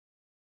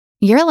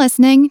You're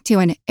listening to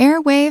an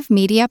Airwave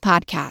Media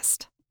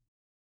Podcast.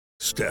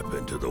 Step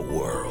into the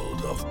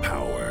world of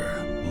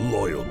power,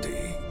 loyalty,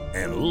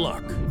 and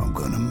luck. I'm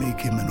gonna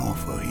make him an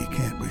offer he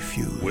can't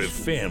refuse. With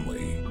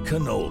family,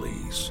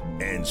 cannolis,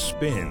 and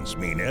spins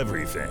mean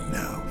everything.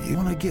 Now, you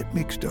wanna get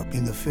mixed up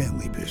in the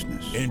family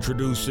business.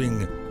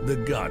 Introducing The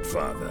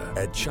Godfather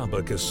at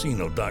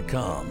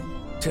ChumbaCasino.com.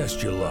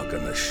 Test your luck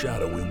in the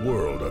shadowy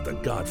world of The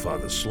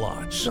Godfather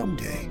slot.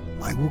 Someday,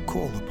 I will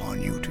call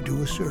upon you to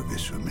do a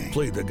service for me.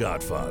 Play The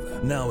Godfather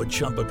now at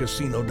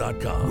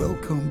ChumbaCasino.com.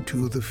 Welcome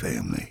to the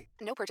family.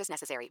 No purchase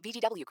necessary.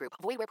 VGW Group.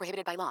 Void where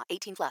prohibited by law.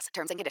 18 plus.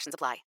 Terms and conditions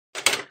apply.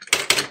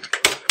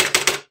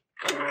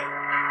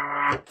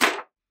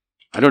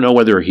 I don't know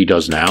whether he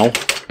does now,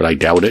 but I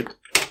doubt it.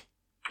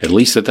 At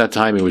least at that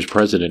time he was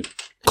president.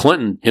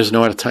 Clinton doesn't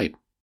know how to type.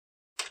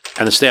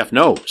 And the staff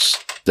knows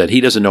that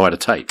he doesn't know how to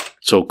type.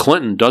 So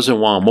Clinton doesn't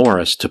want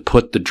Morris to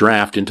put the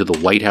draft into the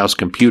White House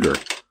computer,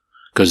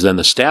 because then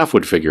the staff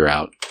would figure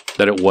out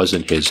that it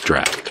wasn't his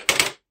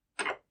draft.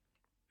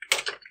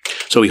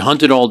 So he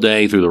hunted all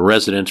day through the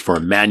residence for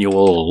a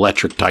manual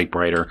electric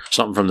typewriter,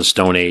 something from the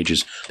Stone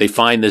Ages. They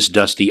find this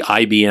dusty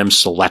IBM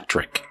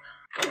Selectric.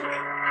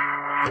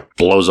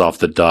 Blows off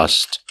the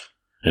dust.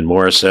 And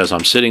Morris says,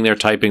 I'm sitting there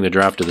typing the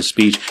draft of the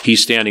speech.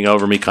 He's standing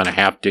over me, kind of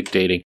half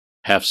dictating,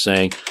 half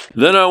saying,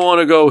 then I want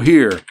to go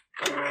here.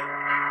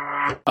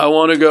 I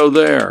want to go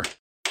there.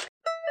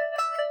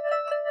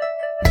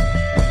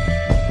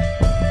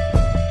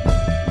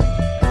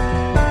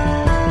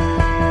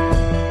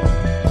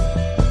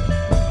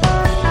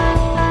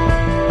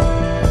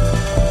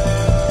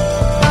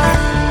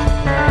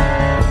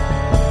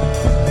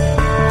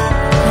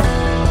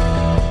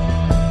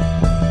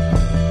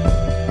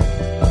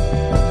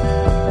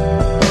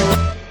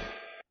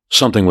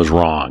 Something was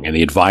wrong, and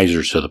the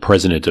advisors to the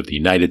President of the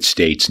United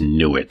States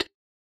knew it.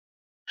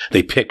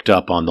 They picked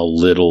up on the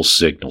little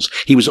signals.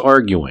 He was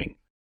arguing,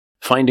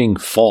 finding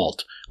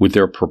fault with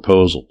their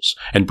proposals,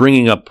 and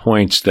bringing up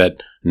points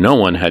that no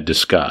one had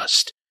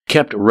discussed,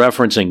 kept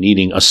referencing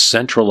needing a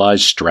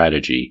centralized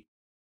strategy.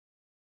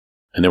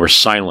 And there were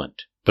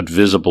silent but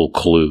visible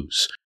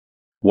clues.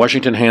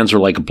 Washington hands are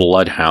like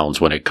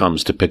bloodhounds when it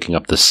comes to picking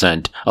up the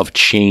scent of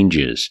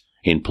changes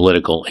in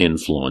political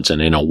influence,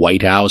 and in a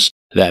White House,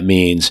 that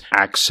means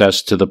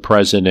access to the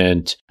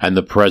president and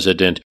the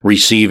president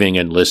receiving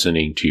and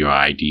listening to your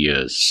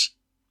ideas.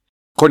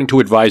 According to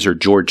advisor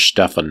George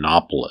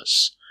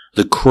Stephanopoulos,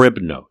 the crib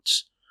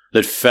notes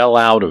that fell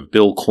out of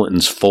Bill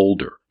Clinton's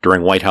folder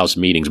during White House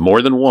meetings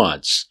more than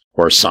once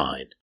were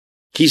signed.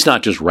 He's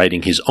not just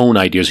writing his own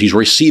ideas, he's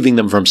receiving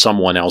them from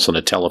someone else on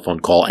a telephone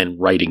call and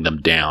writing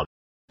them down.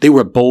 They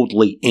were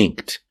boldly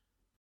inked.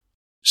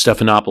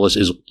 Stephanopoulos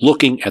is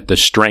looking at the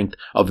strength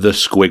of the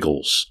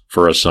squiggles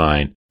for a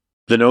sign.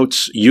 The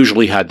notes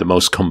usually had the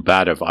most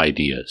combative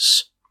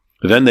ideas.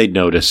 Then they'd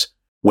notice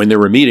when they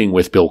were meeting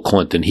with Bill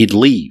Clinton, he'd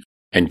leave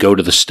and go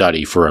to the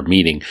study for a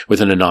meeting with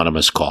an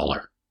anonymous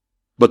caller.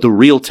 But the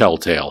real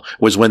telltale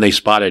was when they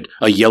spotted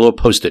a yellow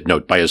Post-it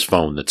note by his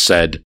phone that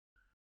said,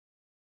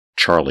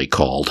 Charlie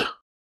called.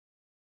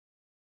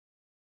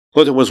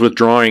 Clinton was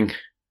withdrawing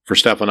for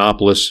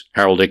Stephanopoulos,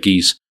 Harold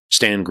Ickes,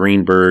 Stan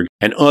Greenberg,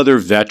 and other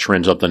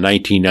veterans of the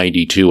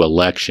 1992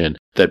 election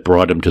that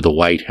brought him to the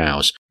White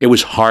House. It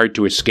was hard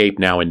to escape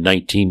now in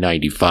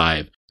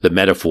 1995, the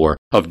metaphor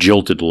of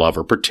jilted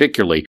lover,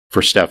 particularly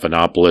for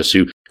Stephanopoulos,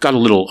 who got a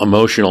little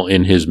emotional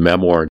in his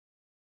memoir.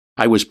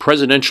 I was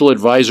presidential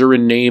advisor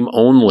in name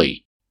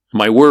only.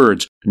 My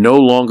words no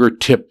longer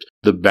tipped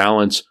the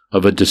balance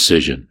of a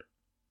decision.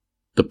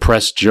 The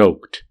press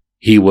joked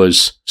he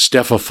was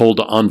Stepha-full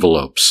to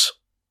envelopes.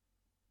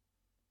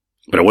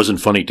 But it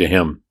wasn't funny to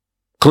him.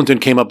 Clinton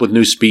came up with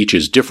new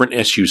speeches, different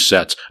issue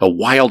sets, a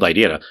wild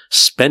idea to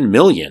spend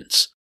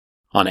millions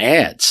on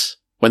ads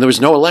when there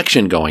was no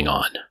election going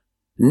on.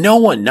 No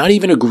one, not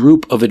even a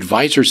group of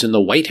advisors in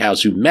the White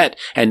House who met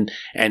and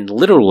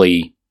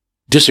literally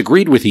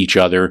disagreed with each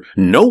other,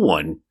 no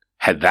one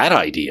had that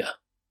idea.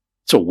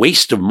 It's a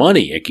waste of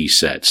money, Ickes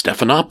said.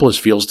 Stephanopoulos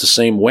feels the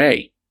same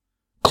way.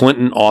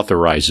 Clinton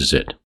authorizes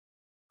it.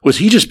 Was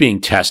he just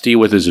being testy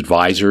with his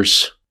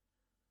advisors?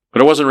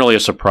 But it wasn't really a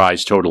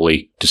surprise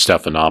totally to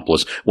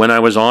Stephanopoulos. When I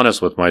was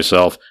honest with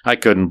myself, I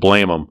couldn't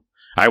blame him.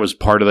 I was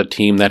part of the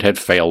team that had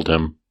failed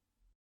him.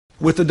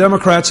 With the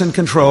Democrats in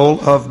control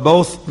of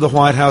both the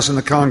White House and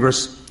the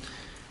Congress,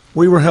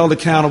 we were held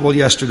accountable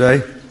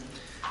yesterday,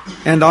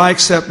 and I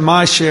accept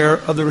my share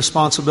of the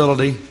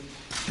responsibility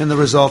in the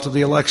result of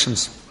the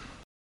elections.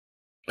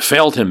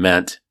 Failed him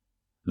meant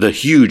the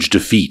huge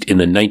defeat in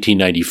the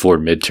 1994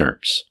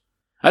 midterms.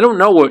 I don't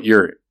know what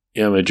your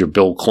image of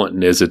Bill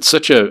Clinton is. It's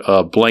such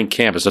a blank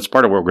canvas. That's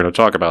part of what we're going to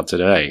talk about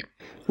today.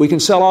 We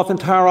can sell off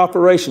entire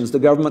operations the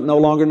government no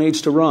longer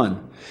needs to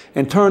run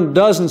and turn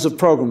dozens of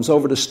programs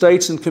over to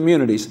states and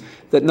communities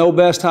that know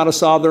best how to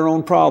solve their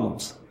own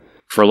problems.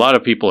 For a lot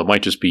of people, it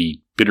might just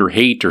be bitter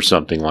hate or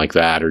something like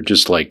that, or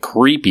just like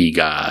creepy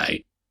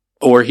guy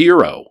or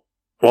hero.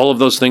 All of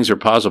those things are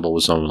possible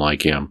with someone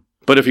like him.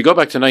 But if you go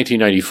back to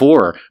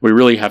 1994, we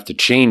really have to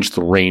change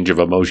the range of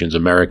emotions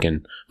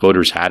American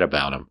voters had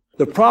about him.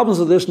 The problems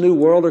of this new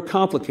world are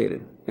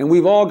complicated, and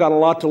we've all got a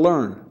lot to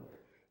learn.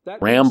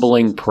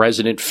 Rambling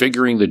president,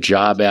 figuring the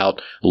job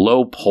out,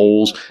 low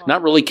polls,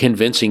 not really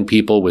convincing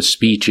people with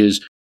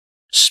speeches,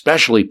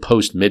 especially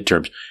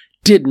post-midterms,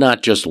 did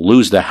not just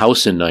lose the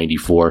House in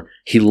 94,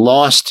 he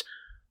lost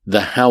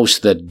the House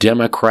that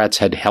Democrats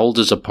had held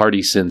as a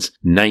party since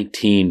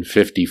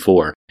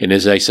 1954. And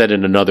as I said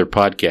in another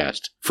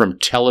podcast, from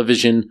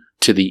television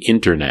to the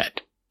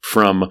internet,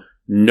 from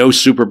no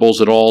Super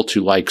Bowls at all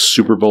to like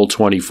Super Bowl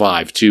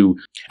 25 to,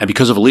 and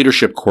because of a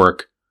leadership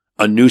quirk,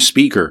 a new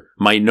speaker,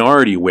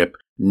 Minority Whip,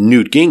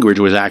 Newt Gingrich,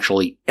 was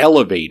actually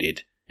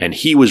elevated and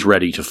he was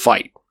ready to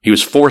fight. He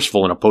was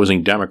forceful in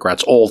opposing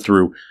Democrats all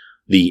through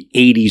the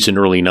 80s and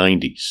early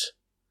 90s.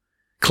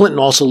 Clinton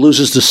also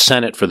loses the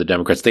Senate for the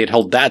Democrats. They had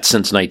held that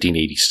since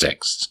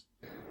 1986.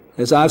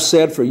 As I've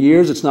said for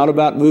years, it's not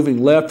about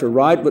moving left or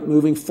right, but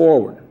moving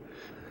forward.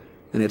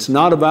 And it's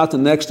not about the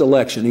next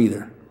election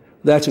either.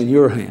 That's in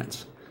your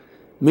hands.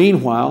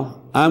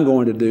 Meanwhile, I'm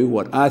going to do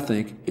what I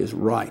think is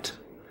right.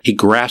 He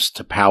grasped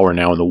to power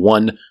now in the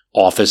one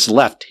office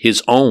left,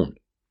 his own,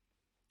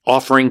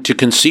 offering to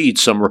concede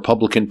some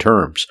Republican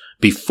terms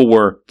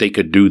before they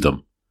could do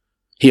them.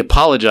 He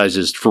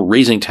apologizes for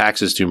raising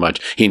taxes too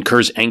much. He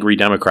incurs angry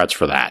Democrats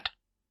for that.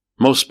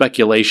 Most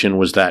speculation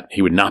was that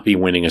he would not be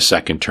winning a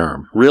second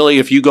term. Really,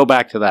 if you go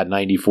back to that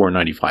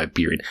 94-95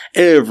 period,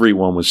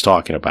 everyone was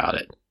talking about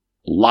it.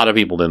 A lot of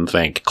people didn't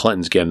think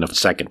Clinton's getting a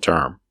second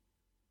term.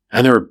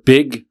 And there are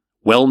big,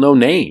 well-known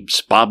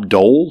names, Bob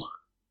Dole,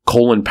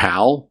 Colin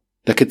Powell,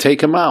 that could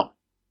take him out.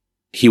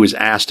 He was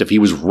asked if he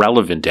was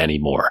relevant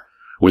anymore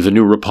with a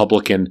new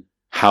Republican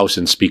House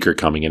and Speaker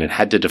coming in and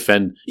had to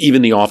defend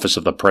even the office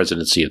of the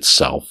presidency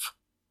itself.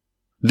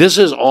 This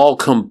is all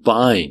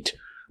combined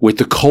with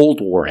the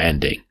Cold War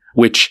ending,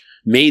 which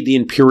made the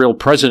imperial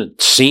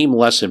president seem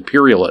less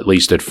imperial, at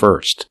least at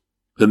first.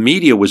 The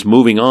media was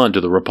moving on to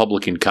the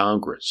Republican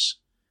Congress.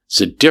 It's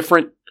a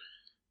different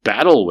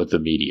battle with the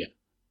media.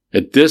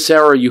 At this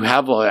era, you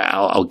have,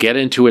 I'll get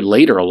into it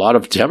later, a lot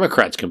of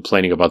Democrats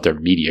complaining about their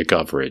media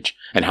coverage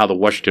and how the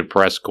Washington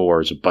Press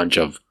Corps is a bunch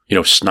of,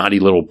 snotty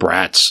little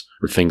brats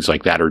or things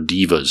like that, or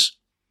divas.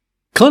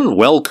 Clinton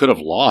well could have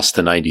lost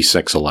the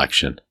 96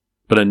 election,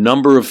 but a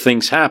number of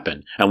things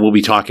happened, and we'll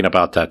be talking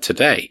about that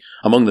today.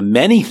 Among the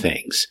many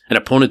things, an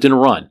opponent didn't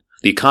run.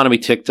 The economy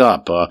ticked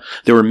up.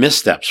 There were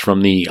missteps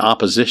from the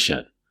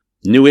opposition.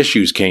 New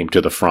issues came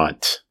to the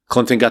front.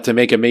 Clinton got to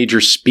make a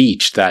major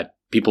speech that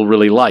people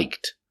really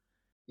liked.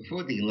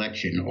 Before the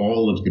election,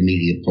 all of the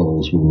media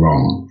polls were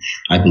wrong,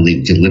 I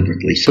believe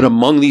deliberately so. But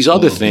among these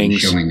other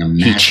things,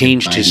 he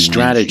changed his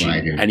strategy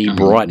and he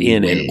brought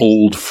in an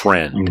old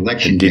friend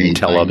and didn't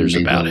tell others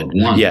about it.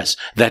 Yes,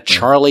 that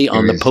Charlie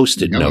on the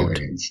Post-it note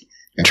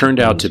turned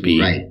out to be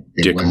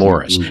Dick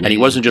Morris. And he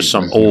wasn't just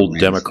some old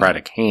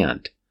Democratic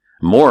hand.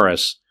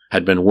 Morris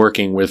had been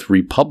working with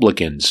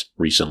Republicans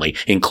recently,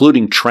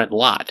 including Trent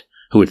Lott,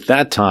 who at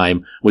that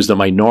time was the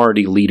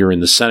minority leader in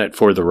the Senate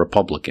for the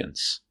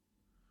Republicans.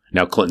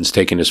 Now Clinton's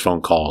taking his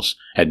phone calls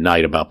at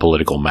night about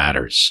political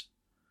matters.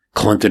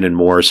 Clinton and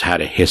Morris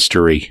had a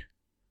history.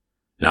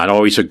 Not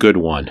always a good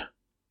one.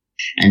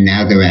 And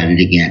now they're at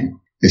it again.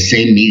 The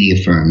same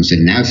media firms are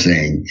now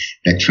saying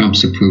that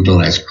Trump's approval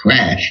has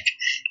crashed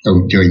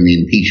during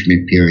the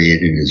impeachment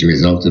period and as a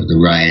result of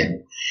the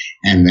riot,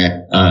 and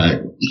that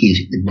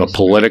But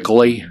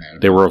politically,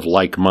 they were of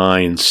like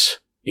minds.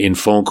 In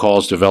phone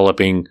calls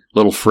developing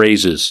little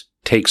phrases,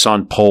 takes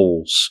on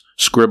polls,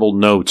 scribbled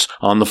notes,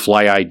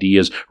 on-the-fly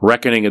ideas,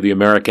 reckoning of the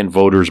American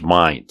voters'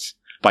 minds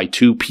by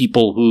two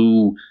people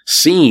who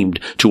seemed,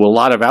 to a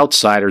lot of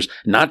outsiders,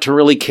 not to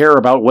really care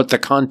about what the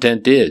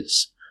content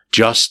is,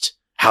 just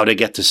how to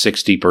get to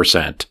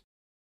 60%.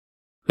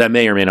 That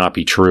may or may not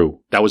be true.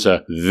 That was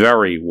a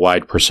very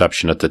wide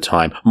perception at the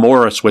time.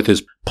 Morris, with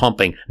his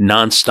pumping,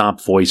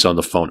 non-stop voice on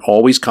the phone,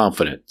 always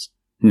confident,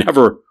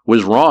 never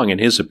was wrong in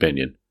his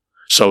opinion.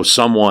 So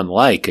someone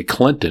like a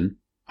Clinton,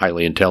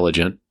 highly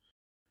intelligent,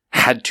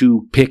 had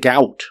to pick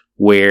out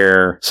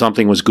where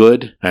something was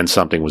good and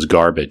something was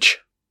garbage.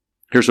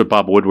 Here's what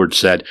Bob Woodward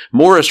said.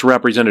 Morris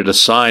represented a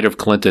side of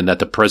Clinton that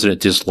the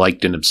president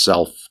disliked in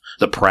himself,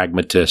 the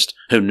pragmatist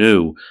who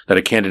knew that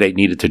a candidate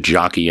needed to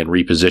jockey and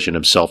reposition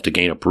himself to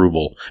gain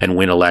approval and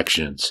win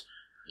elections.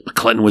 But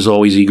Clinton was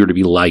always eager to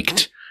be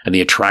liked, and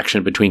the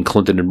attraction between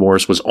Clinton and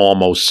Morris was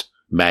almost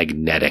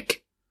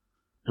magnetic.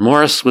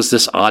 Morris was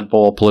this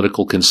oddball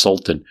political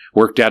consultant,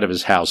 worked out of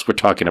his house. We're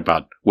talking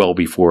about well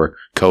before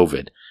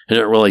COVID. He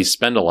didn't really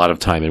spend a lot of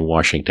time in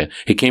Washington.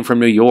 He came from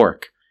New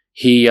York.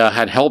 He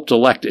had helped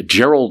elect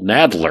Gerald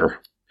Nadler,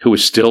 who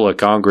was still a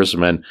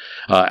congressman,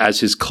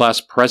 as his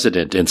class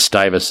president in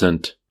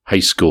Stuyvesant High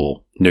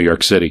School, New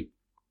York City.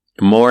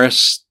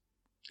 Morris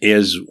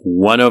is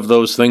one of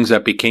those things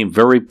that became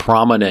very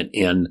prominent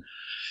in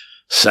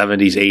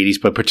 70s,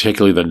 80s, but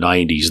particularly the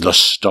 90s, the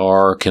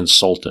star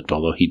consultant,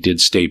 although he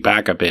did stay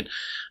back a bit.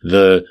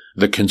 The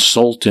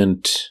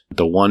consultant,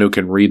 the one who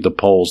can read the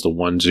polls, the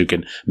ones who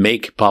can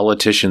make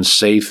politicians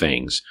say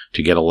things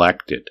to get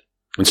elected.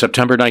 In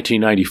September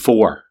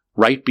 1994,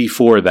 right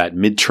before that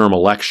midterm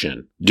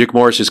election, Dick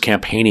Morris is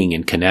campaigning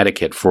in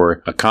Connecticut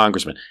for a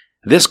congressman.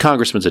 This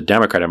congressman's a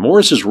Democrat, and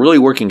Morris is really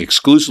working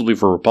exclusively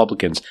for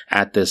Republicans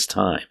at this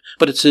time.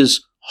 But it's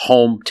his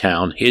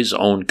hometown, his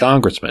own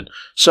congressman.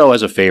 So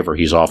as a favor,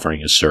 he's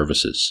offering his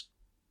services.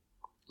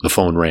 The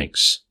phone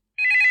rings.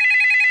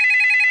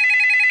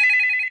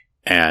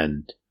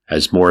 And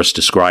as Morris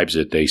describes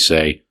it, they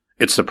say,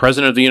 "It's the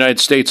President of the United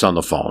States on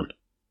the phone."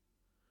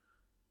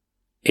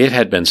 It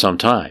had been some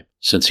time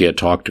since he had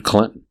talked to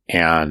Clinton,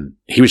 and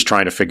he was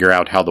trying to figure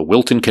out how the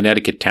Wilton,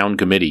 Connecticut Town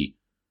Committee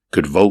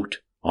could vote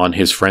on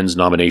his friend's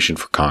nomination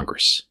for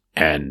Congress.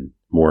 And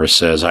Morris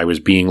says, "I was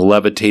being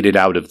levitated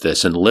out of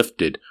this and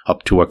lifted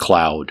up to a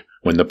cloud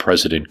when the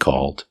president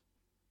called."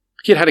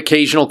 He had had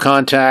occasional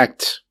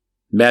contact,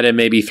 met him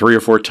maybe 3 or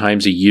 4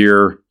 times a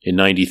year in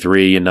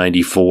 93 and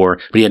 94,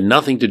 but he had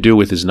nothing to do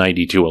with his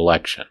 92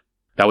 election.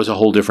 That was a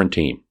whole different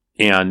team.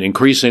 And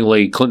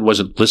increasingly, Clinton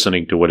wasn't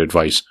listening to what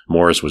advice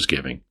Morris was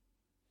giving.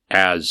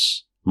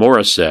 As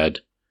Morris said,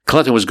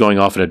 Clinton was going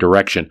off in a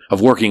direction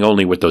of working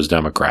only with those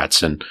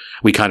Democrats, and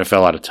we kind of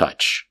fell out of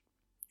touch.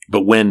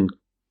 But when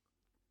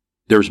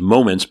there's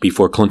moments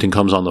before Clinton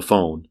comes on the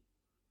phone,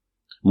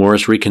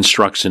 Morris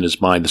reconstructs in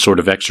his mind the sort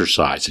of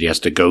exercise that he has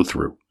to go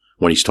through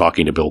when he's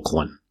talking to Bill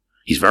Clinton.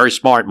 He's very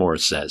smart,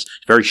 Morris says.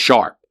 He's very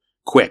sharp,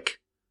 quick.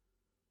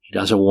 He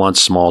doesn't want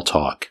small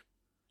talk.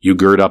 You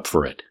gird up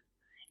for it.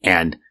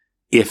 And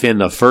if in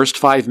the first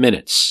 5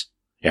 minutes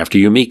after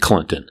you meet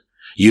Clinton,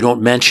 you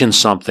don't mention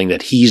something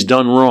that he's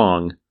done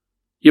wrong,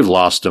 you've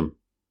lost him.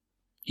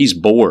 He's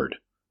bored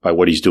by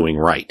what he's doing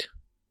right.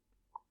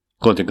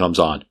 Clinton comes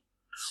on.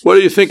 "What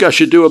do you think I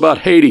should do about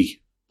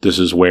Haiti?" This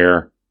is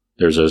where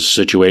there's a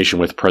situation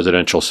with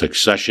presidential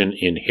succession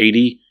in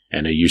Haiti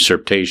and a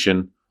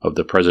usurpation of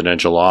the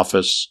presidential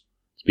office.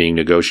 It's being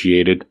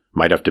negotiated.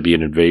 Might have to be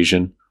an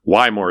invasion.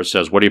 "Why?" Morris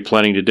says. "What are you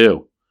planning to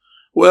do?"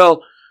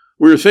 "Well,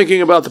 we were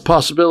thinking about the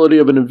possibility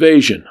of an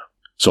invasion."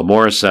 So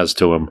Morris says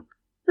to him,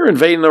 "You're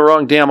invading the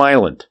wrong damn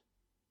island."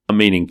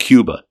 Meaning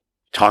Cuba.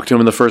 Talk to him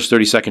in the first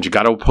 30 seconds. You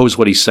got to oppose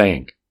what he's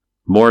saying.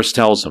 Morris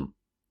tells him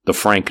the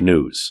frank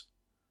news.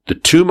 The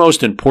 2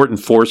 most important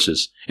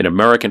forces in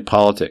American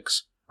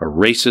politics are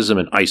racism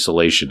and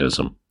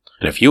isolationism.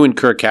 And if you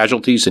incur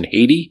casualties in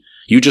Haiti,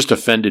 you just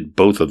offended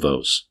both of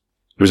those.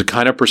 It was a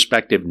kind of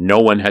perspective no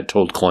one had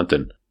told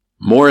Clinton.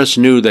 Morris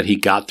knew that he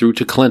got through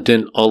to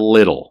Clinton a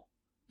little,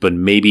 but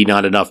maybe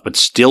not enough. But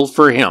still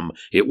for him,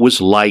 it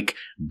was like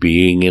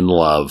being in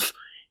love.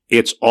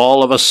 It's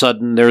all of a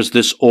sudden there's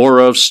this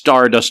aura of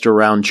stardust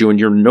around you and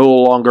you're no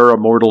longer a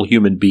mortal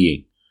human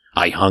being.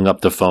 I hung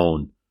up the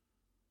phone.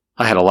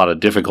 I had a lot of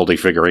difficulty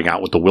figuring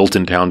out what the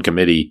Wilton Town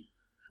Committee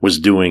was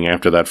doing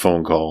after that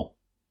phone call.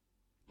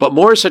 But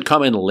Morris had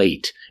come in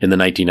late in the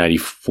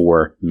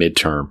 1994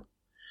 midterm.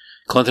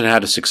 Clinton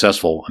had a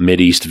successful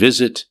Mideast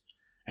visit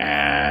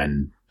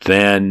and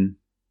then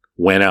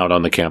went out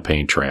on the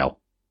campaign trail.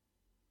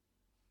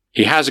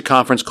 He has a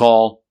conference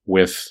call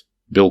with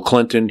Bill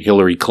Clinton,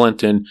 Hillary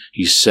Clinton.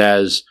 He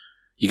says,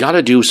 "You got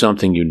to do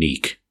something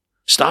unique.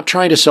 Stop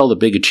trying to sell the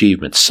big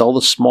achievements. Sell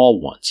the small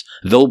ones.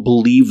 They'll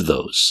believe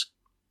those."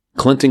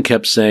 Clinton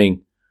kept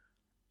saying,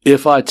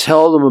 "If I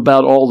tell them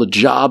about all the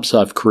jobs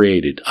I've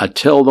created, I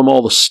tell them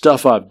all the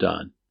stuff I've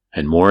done."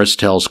 And Morris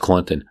tells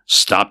Clinton,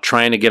 "Stop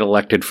trying to get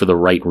elected for the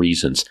right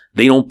reasons.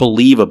 They don't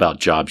believe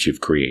about jobs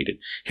you've created."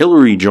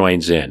 Hillary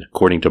joins in,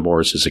 according to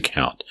Morris's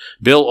account.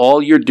 "Bill,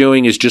 all you're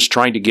doing is just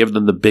trying to give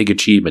them the big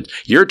achievements.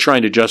 You're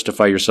trying to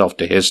justify yourself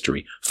to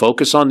history.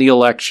 Focus on the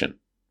election."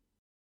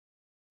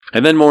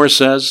 And then Morris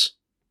says,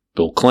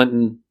 Bill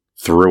Clinton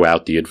threw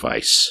out the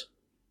advice.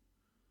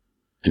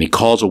 And he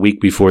calls a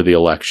week before the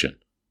election.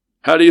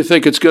 "How do you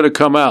think it's going to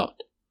come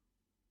out?"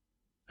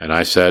 And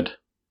I said,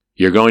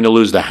 "You're going to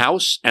lose the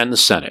House and the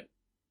Senate."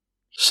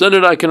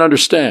 "Senate I can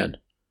understand.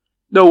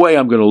 No way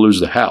I'm going to lose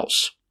the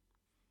House."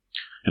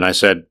 And I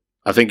said,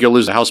 "I think you'll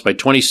lose the House by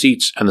 20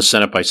 seats and the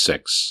Senate by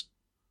 6.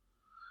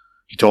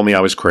 He told me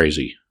I was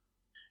crazy.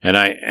 And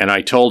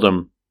I told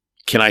him,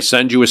 "Can I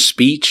send you a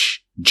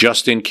speech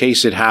just in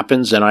case it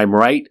happens and I'm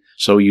right,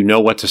 so you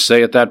know what to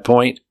say at that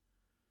point?"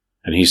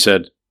 And he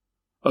said,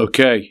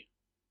 "Okay."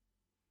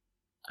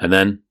 And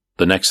then,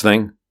 the next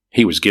thing,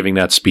 he was giving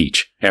that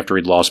speech after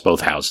he'd lost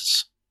both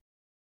houses.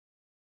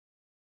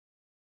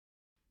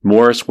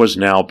 Morris was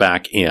now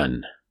back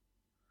in.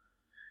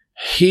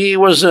 He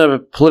was a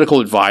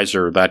political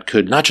advisor that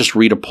could not just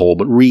read a poll,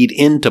 but read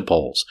into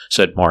polls,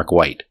 said Mark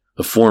White,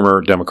 the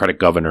former Democratic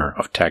governor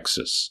of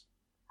Texas.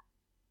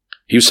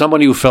 He was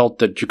someone who felt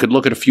that you could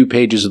look at a few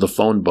pages of the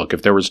phone book.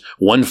 If there was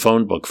one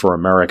phone book for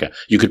America,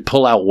 you could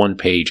pull out one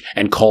page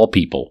and call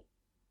people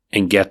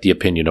and get the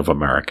opinion of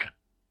America.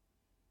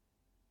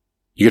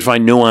 You could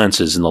find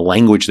nuances in the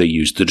language they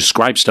use to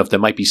describe stuff that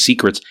might be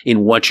secrets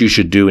in what you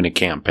should do in a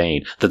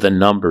campaign that the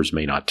numbers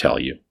may not tell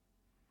you.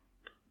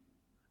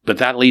 But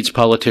that leads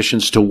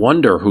politicians to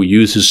wonder who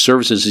uses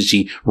services. Is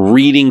he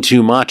reading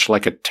too much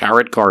like a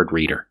tarot card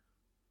reader?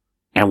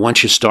 And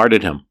once you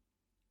started him,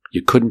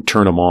 you couldn't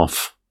turn him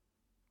off.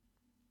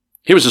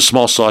 Here was a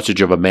small sausage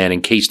of a man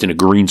encased in a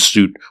green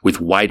suit with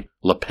wide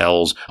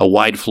lapels, a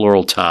wide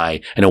floral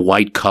tie, and a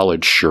white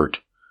collared shirt.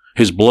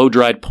 His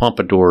blow-dried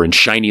pompadour and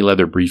shiny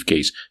leather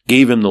briefcase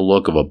gave him the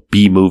look of a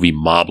B-movie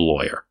mob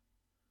lawyer.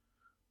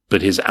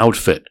 But his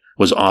outfit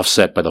was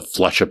offset by the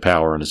flush of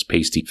power on his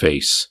pasty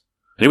face.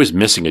 And he was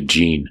missing a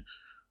gene.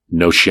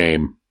 No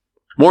shame.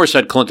 Morris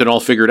had Clinton all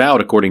figured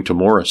out, according to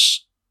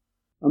Morris.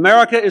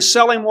 America is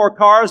selling more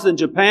cars than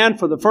Japan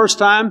for the first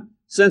time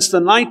since the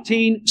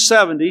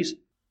 1970s.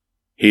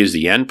 He is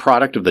the end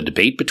product of the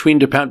debate between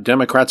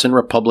Democrats and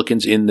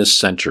Republicans in this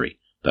century.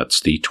 That's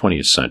the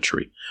 20th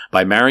century.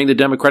 By marrying the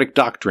Democratic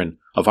doctrine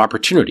of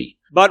opportunity.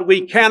 But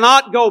we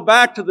cannot go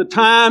back to the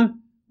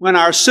time when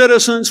our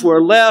citizens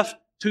were left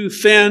to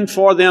fend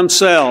for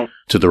themselves.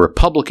 To the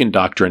Republican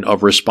doctrine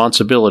of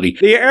responsibility.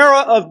 The era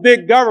of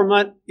big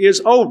government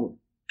is over.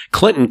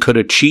 Clinton could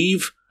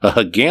achieve a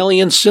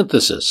Hegelian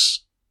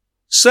synthesis.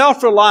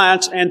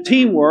 Self-reliance and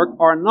teamwork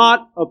are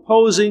not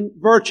opposing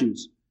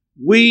virtues.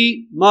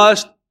 We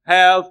must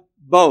have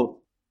both.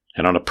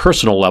 And on a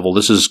personal level,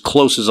 this is as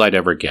close as I'd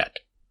ever get.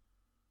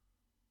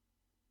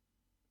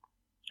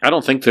 I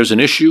don't think there's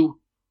an issue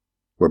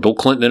where Bill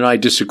Clinton and I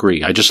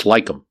disagree. I just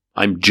like him.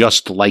 I'm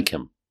just like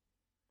him.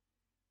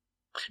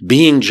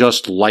 Being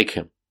just like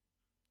him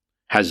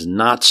has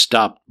not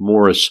stopped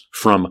Morris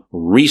from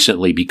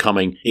recently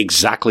becoming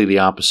exactly the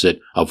opposite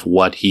of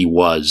what he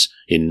was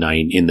in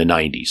the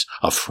 90s.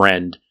 A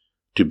friend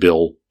to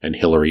Bill and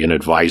Hillary, an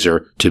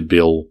advisor to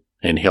Bill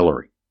and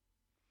Hillary.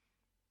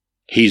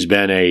 He's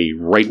been a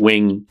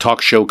right-wing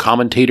talk show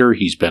commentator.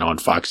 He's been on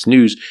Fox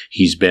News.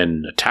 He's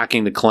been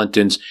attacking the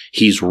Clintons.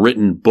 He's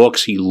written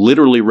books. He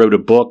literally wrote a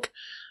book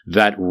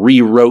that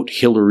rewrote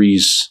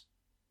Hillary's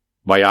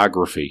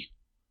biography.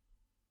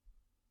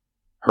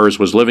 Hers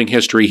was living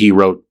history. He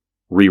wrote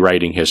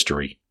rewriting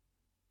history.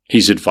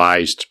 He's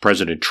advised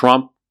President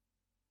Trump.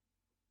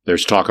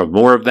 There's talk of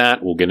more of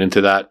that. We'll get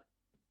into that.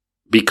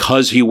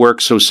 Because he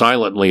works so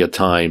silently at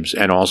times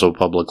and also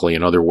publicly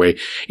in other ways,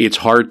 it's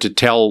hard to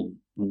tell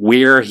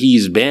where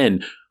he's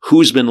been,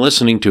 who's been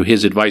listening to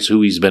his advice,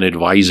 who he's been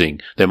advising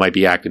that might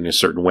be acting in a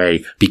certain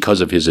way because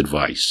of his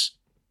advice.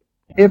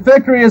 If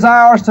victory is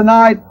ours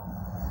tonight,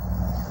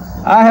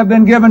 I have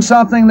been given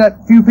something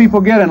that few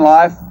people get in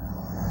life.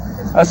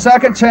 A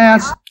second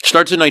chance.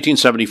 Starts in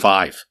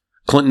 1975.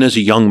 Clinton as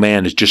a young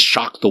man has just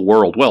shocked the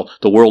world. Well,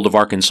 the world of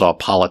Arkansas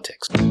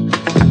politics.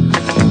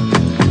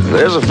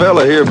 There's a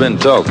fella here been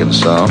talking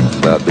some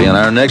about being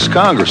our next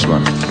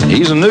congressman.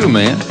 He's a new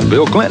man.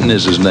 Bill Clinton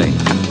is his name.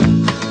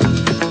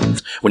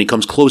 When he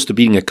comes close to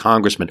being a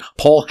congressman,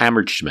 Paul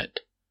Hammerschmidt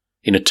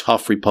in a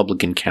tough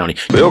Republican county.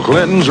 Bill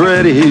Clinton's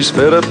ready. He's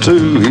fed up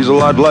too. He's a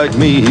lot like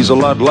me. He's a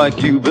lot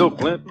like you, Bill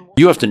Clinton.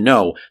 You have to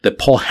know that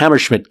Paul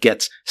Hammerschmidt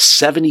gets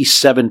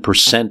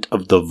 77%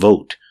 of the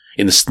vote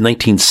in the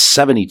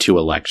 1972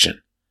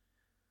 election.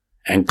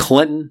 And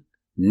Clinton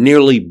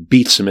nearly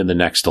beats him in the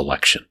next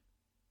election.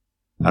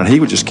 And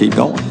he would just keep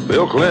going.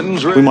 Bill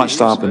Clinton's ready. We might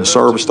stop in a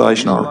service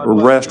station or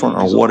a restaurant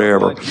or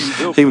whatever.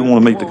 He would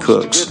want to meet the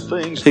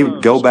cooks. He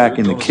would go back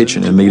in the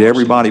kitchen and meet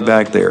everybody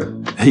back there.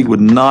 He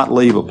would not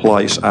leave a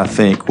place, I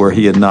think, where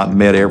he had not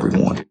met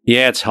everyone.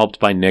 Yeah, it's helped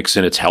by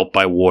Nixon. It's helped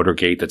by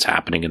Watergate that's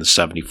happening in the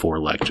 74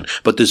 election.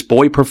 But this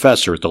boy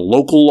professor at the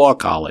local law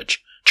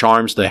college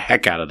charms the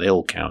heck out of the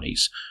Hill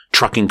counties.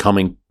 Trucking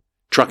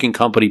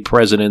company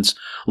presidents,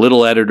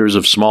 little editors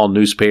of small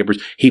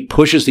newspapers. He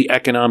pushes the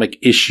economic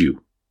issue.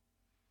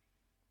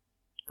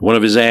 One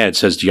of his ads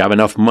says, "Do you have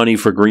enough money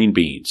for green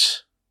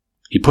beans?"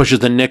 He pushes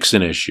the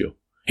Nixon issue.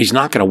 He's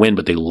not going to win,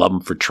 but they love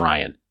him for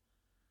trying.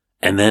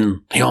 And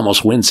then he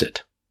almost wins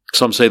it.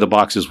 Some say the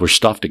boxes were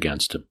stuffed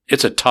against him.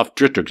 It's a tough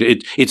district.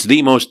 It's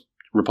the most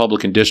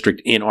Republican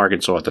district in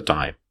Arkansas at the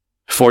time.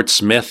 Fort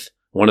Smith,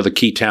 one of the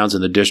key towns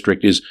in the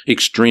district, is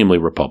extremely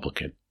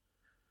Republican.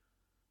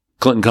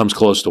 Clinton comes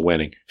close to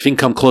winning. If he can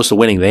come close to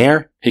winning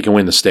there, he can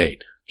win the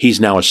state. He's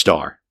now a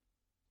star.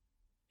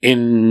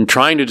 In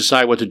trying to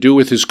decide what to do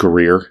with his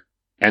career,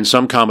 and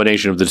some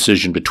combination of the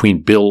decision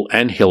between Bill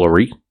and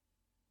Hillary,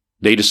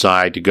 they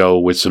decide to go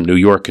with some New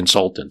York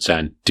consultants,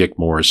 and Dick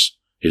Morris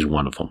is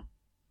one of them.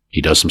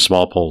 He does some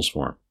small polls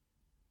for him.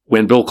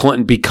 When Bill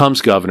Clinton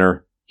becomes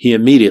governor, he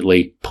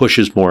immediately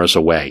pushes Morris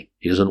away.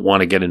 He doesn't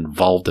want to get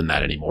involved in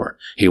that anymore.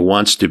 He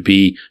wants to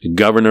be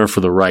governor for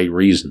the right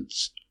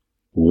reasons.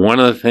 One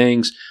of the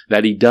things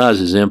that he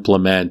does is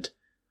implement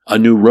a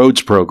new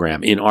roads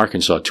program in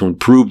Arkansas to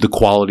improve the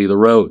quality of the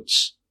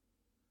roads.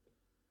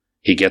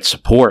 He gets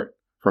support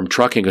from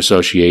trucking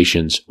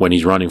associations when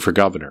he's running for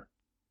governor.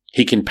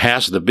 He can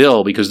pass the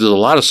bill because there's a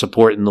lot of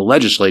support in the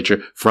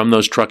legislature from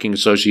those trucking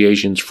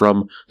associations,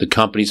 from the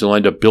companies that will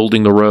end up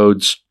building the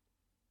roads,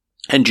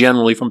 and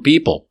generally from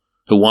people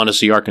who want to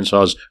see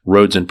Arkansas's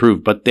roads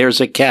improved. But there's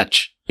a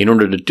catch. In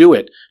order to do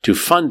it, to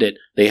fund it,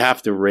 they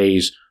have to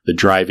raise the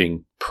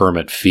driving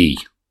permit fee,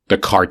 the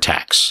car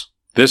tax.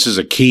 This is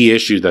a key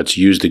issue that's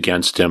used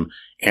against him,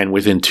 and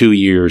within 2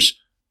 years,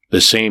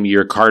 the same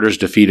year Carter's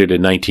defeated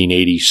in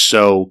 1980,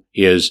 so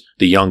is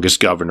the youngest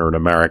governor in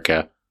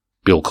America,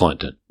 Bill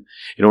Clinton.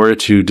 In order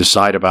to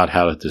decide about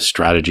how the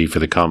strategy for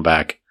the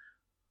comeback,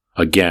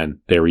 again,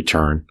 they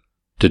return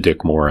to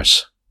Dick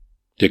Morris.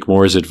 Dick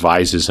Morris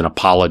advises an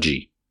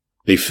apology.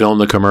 They film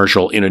the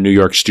commercial in a New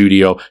York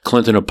studio.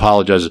 Clinton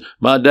apologizes.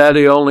 My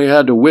daddy only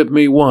had to whip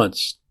me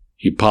once.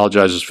 He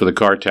apologizes for the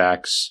car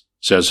tax,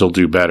 says he'll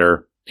do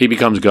better. He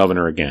becomes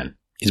governor again.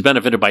 He's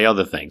benefited by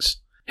other things.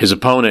 His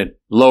opponent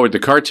lowered the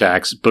car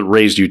tax, but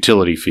raised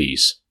utility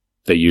fees.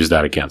 They used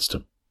that against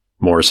him.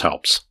 Morris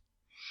helps.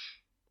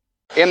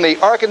 In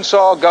the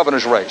Arkansas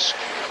governor's race,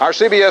 our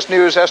CBS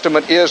News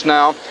estimate is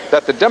now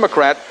that the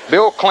Democrat,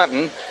 Bill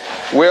Clinton,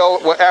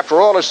 will, after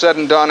all is said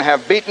and done,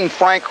 have beaten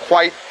Frank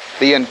White,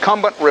 the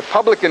incumbent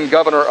Republican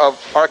governor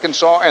of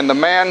Arkansas, and the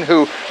man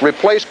who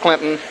replaced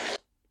Clinton.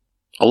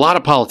 A lot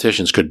of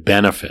politicians could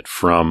benefit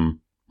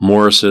from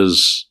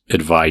Morris's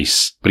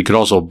advice, but he could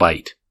also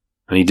bite.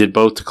 And he did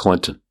both to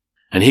Clinton.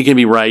 And he can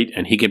be right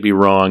and he can be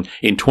wrong.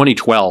 In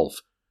 2012,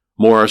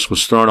 Morris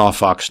was thrown off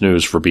Fox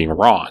News for being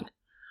wrong.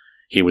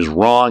 He was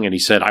wrong, and he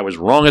said, I was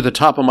wrong at the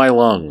top of my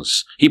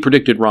lungs. He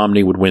predicted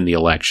Romney would win the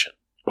election.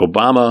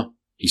 Obama,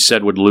 he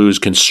said, would lose.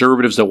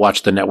 Conservatives that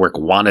watched the network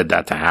wanted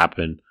that to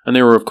happen. And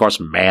they were, of course,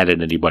 mad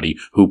at anybody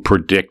who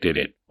predicted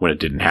it when it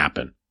didn't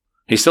happen.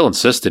 He still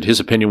insisted his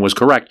opinion was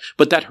correct,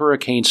 but that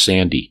Hurricane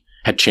Sandy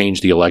had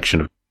changed the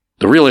election.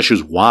 The real issue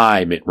is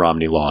why Mitt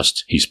Romney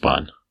lost, he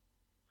spun.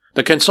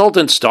 The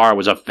consultant star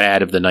was a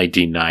fad of the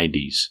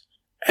 1990s,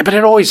 but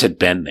it always had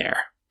been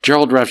there.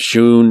 Gerald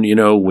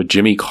Rafshoon, with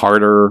Jimmy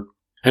Carter.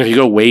 And if you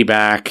go way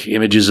back,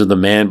 images of the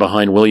man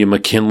behind William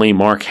McKinley,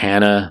 Mark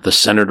Hanna, the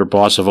senator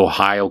boss of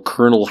Ohio,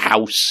 Colonel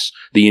House,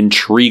 the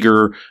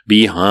intriguer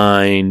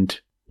behind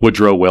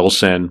Woodrow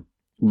Wilson.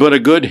 But a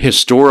good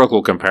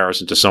historical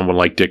comparison to someone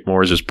like Dick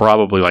Morris is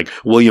probably like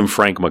William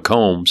Frank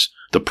McCombs,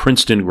 the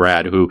Princeton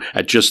grad who,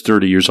 at just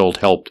 30 years old,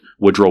 helped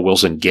Woodrow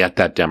Wilson get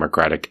that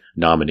Democratic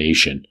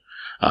nomination,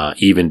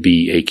 even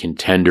be a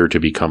contender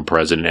to become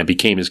president, and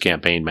became his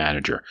campaign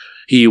manager.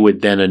 He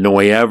would then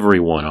annoy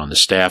everyone on the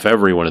staff,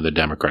 everyone in the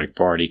Democratic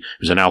Party. He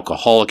was an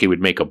alcoholic. He would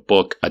make a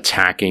book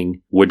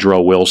attacking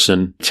Woodrow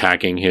Wilson,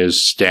 attacking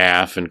his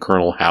staff and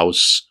Colonel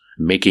House,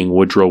 making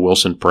Woodrow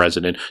Wilson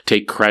president,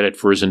 take credit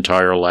for his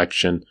entire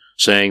election,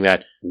 saying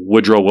that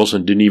Woodrow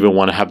Wilson didn't even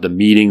want to have the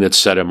meeting that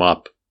set him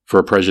up for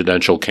a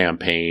presidential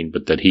campaign,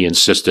 but that he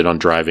insisted on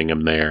driving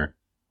him there.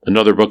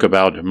 Another book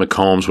about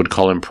McCombs would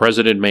call him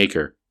President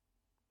Maker.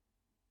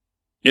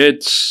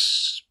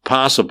 It's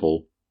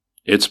possible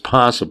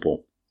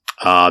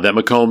that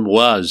McCombs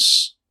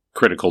was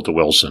critical to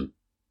Wilson.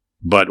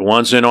 But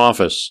once in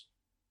office,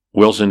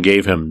 Wilson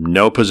gave him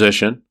no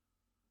position.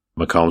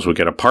 McCombs would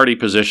get a party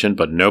position,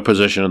 but no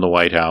position in the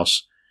White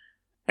House.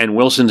 And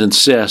Wilson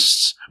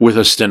insists, with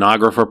a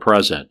stenographer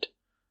present,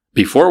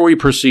 before we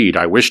proceed,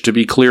 I wish to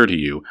be clear to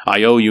you,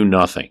 I owe you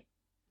nothing.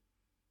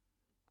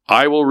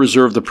 I will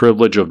reserve the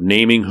privilege of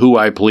naming who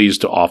I please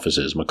to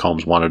offices,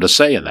 McCombs wanted to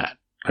say in that.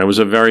 It was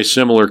a very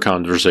similar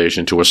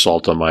conversation to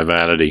Assault on My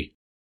Vanity.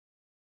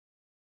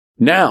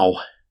 Now,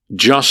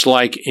 just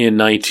like in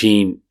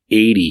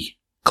 1980,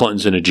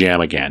 Clinton's in a jam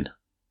again.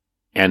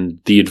 And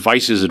the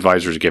advice his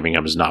advisors are giving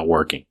him is not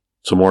working.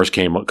 So Morris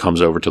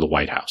comes over to the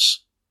White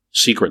House,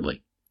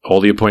 secretly.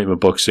 All the appointment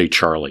books say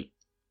Charlie.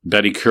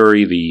 Betty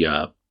Currie,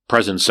 the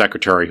president's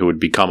secretary, who would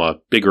become a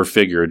bigger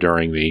figure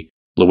during the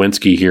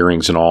Lewinsky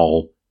hearings and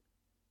all,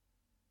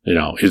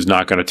 is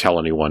not going to tell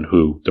anyone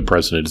who the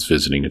president is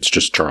visiting. It's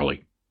just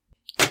Charlie.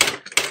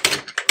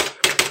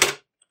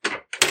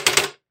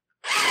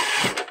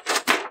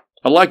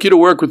 I'd like you to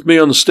work with me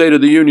on the State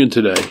of the Union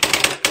today.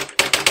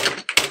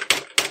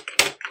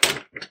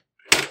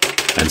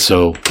 And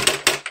so,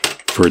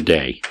 for a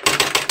day,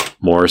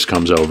 Morris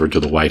comes over to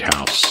the White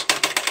House.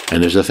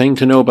 And there's a thing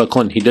to know about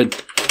Clinton.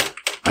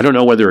 I don't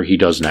know whether he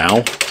does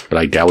now, but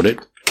I doubt it.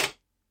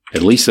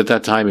 At least at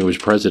that time he was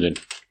president.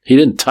 He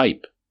didn't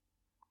type.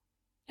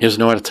 He doesn't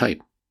know how to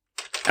type.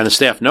 And the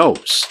staff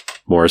knows,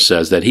 Morris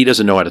says, that he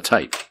doesn't know how to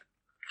type.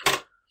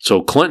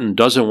 So Clinton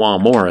doesn't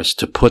want Morris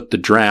to put the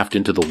draft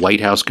into the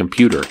White House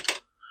computer,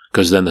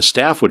 because then the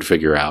staff would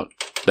figure out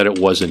that it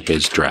wasn't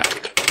his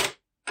draft.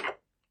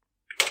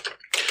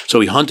 So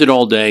he hunted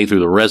all day through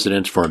the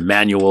residence for a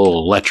manual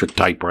electric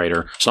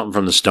typewriter, something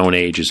from the Stone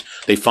Ages.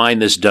 They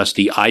find this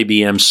dusty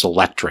IBM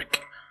Selectric,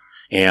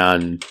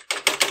 and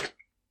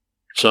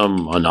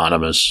some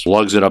anonymous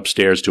lugs it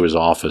upstairs to his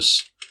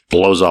office,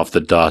 blows off the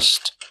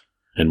dust.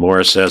 And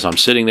Morris says, I'm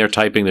sitting there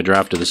typing the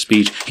draft of the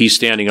speech. He's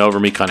standing over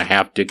me, kind of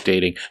half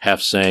dictating, half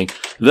saying,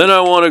 then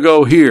I want to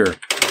go here.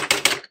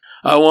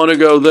 I want to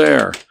go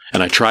there.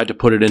 And I tried to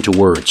put it into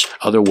words,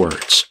 other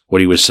words,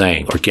 what he was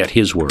saying, or get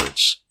his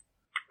words.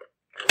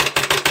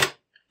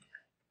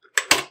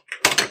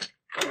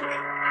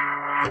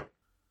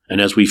 And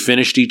as we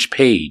finished each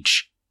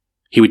page,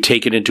 he would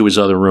take it into his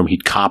other room.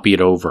 He'd copy it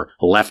over,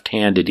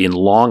 left-handed in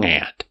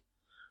longhand,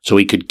 so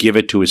he could give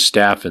it to his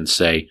staff and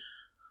say,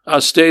 I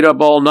stayed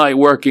up all night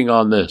working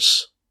on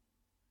this.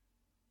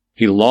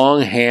 He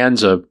long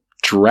hands a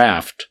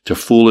draft to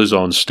fool his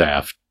own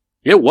staff.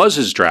 It was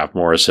his draft,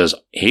 Morris says.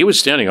 He was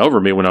standing over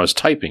me when I was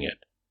typing it.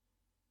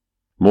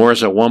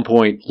 Morris at one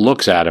point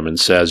looks at him and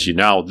says,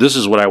 this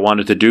is what I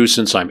wanted to do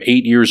since I'm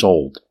 8 years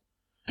old.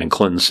 And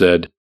Clinton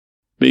said,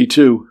 me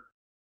too.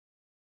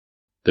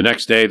 The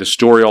next day, the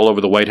story all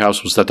over the White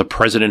House was that the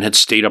president had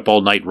stayed up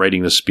all night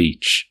writing the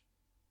speech.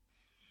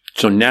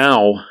 So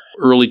now,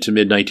 early to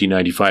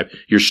mid-1995,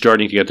 you're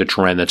starting to get the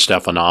trend that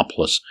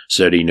Stephanopoulos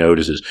said he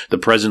notices. The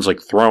president's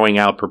like throwing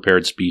out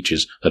prepared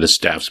speeches that his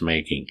staff's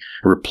making,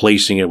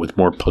 replacing it with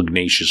more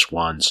pugnacious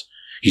ones.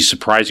 He's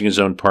surprising his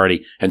own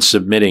party and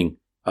submitting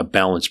a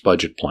balanced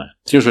budget plan.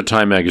 Here's what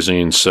Time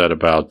magazine said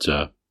about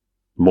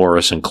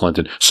Morris and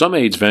Clinton. Some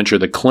aides venture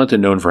that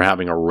Clinton, known for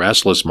having a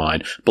restless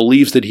mind,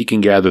 believes that he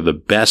can gather the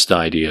best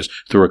ideas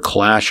through a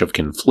clash of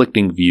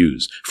conflicting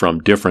views from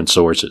different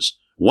sources.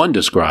 One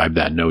described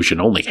that notion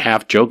only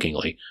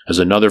half-jokingly as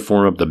another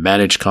form of the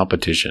managed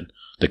competition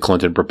that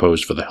Clinton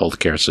proposed for the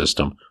healthcare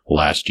system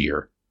last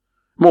year.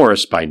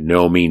 Morris by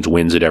no means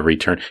wins at every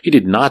turn. He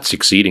did not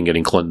succeed in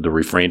getting Clinton to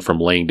refrain from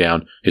laying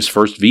down his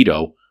first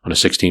veto on a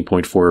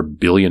 $16.4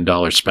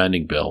 billion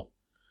spending bill.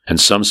 And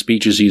some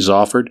speeches he's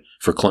offered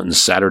for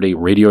Clinton's Saturday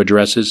radio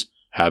addresses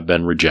have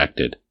been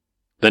rejected.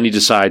 Then he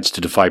decides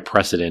to defy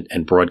precedent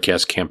and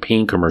broadcast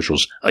campaign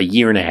commercials a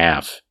year and a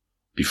half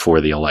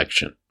before the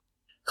election.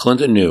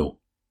 Clinton knew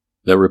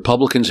that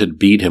Republicans had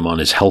beat him on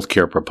his health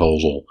care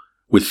proposal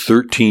with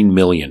 $13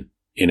 million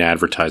in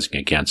advertising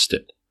against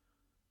it.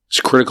 It's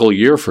a critical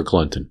year for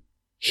Clinton.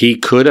 He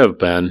could have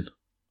been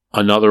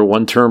another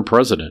one-term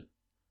president.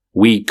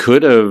 We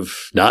could have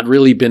not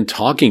really been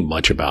talking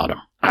much about him.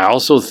 I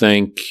also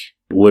think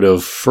it would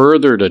have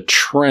furthered a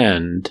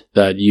trend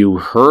that you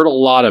heard a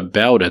lot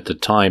about at the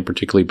time,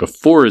 particularly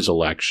before his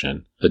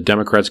election, that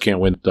Democrats can't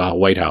win the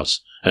White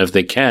House. And if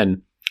they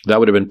can, that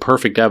would have been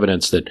perfect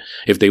evidence that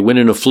if they win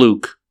in a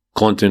fluke,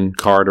 Clinton,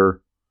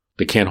 Carter,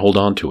 they can't hold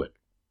on to it.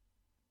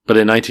 But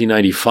in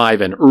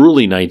 1995 and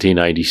early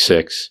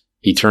 1996,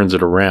 he turns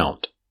it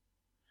around.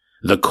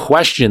 The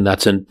question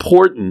that's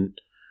important,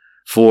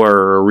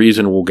 for a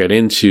reason we'll get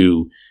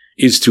into,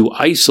 is to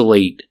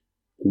isolate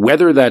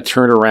whether that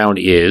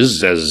turnaround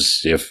is,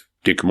 as if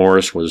Dick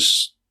Morris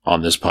was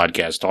on this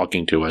podcast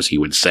talking to us, he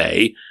would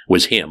say,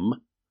 was him,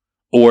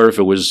 or if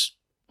it was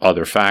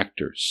other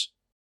factors.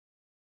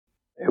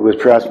 It was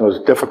perhaps the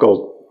most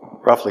difficult,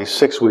 roughly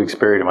 6 weeks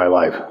period of my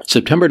life.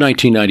 September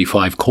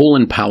 1995,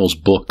 Colin Powell's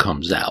book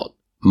comes out.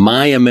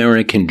 My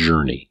American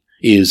Journey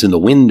is in the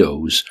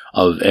windows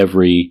of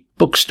every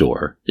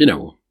bookstore,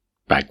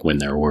 back when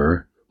there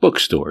were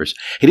bookstores.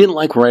 He didn't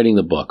like writing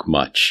the book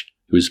much.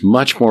 He was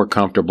much more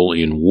comfortable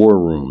in war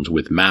rooms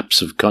with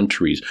maps of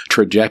countries,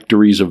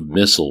 trajectories of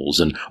missiles,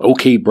 and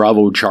OK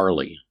Bravo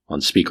Charlie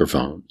on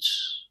speakerphones.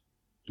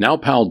 Now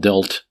Powell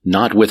dealt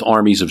not with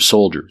armies of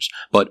soldiers,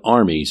 but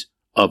armies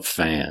of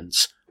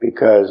fans.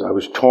 Because I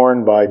was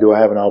torn by, do I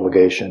have an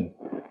obligation?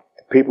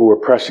 People were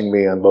pressing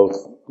me on both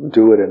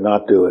do it and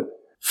not do it.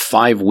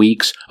 5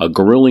 weeks, a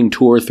grueling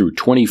tour through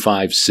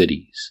 25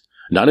 cities.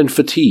 Not in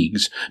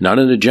fatigues, not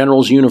in a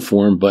general's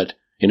uniform, but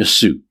in a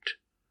suit,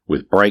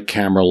 with bright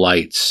camera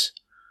lights.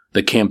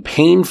 The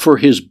campaign for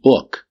his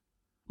book,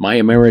 My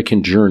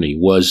American Journey,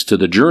 was to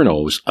the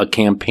journos a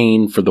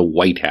campaign for the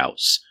White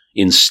House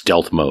in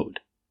stealth mode.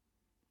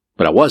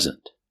 But it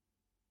wasn't.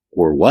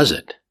 Or was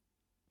it?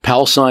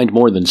 Powell signed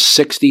more than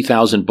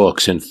 60,000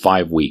 books in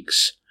 5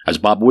 weeks. As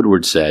Bob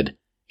Woodward said,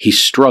 he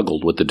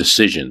struggled with the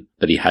decision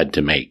that he had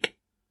to make.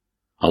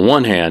 On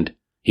one hand,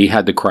 he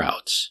had the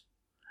crowds,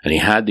 and he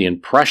had the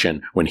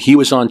impression when he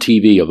was on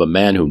TV of a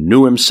man who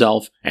knew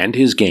himself and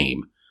his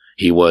game.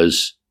 He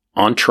was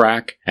on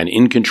track and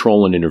in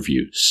control in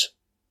interviews.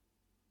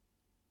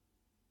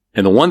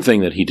 And the one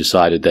thing that he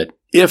decided that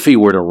if he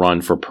were to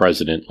run for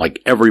president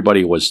like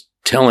everybody was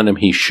telling him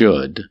he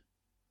should,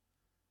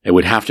 it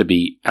would have to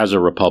be as a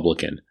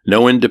Republican.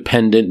 No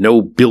independent,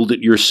 no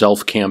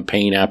build-it-yourself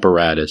campaign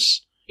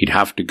apparatus. He'd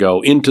have to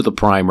go into the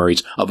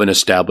primaries of an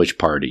established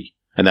party,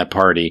 and that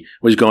party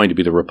was going to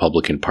be the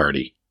Republican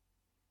Party.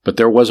 But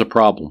there was a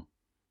problem.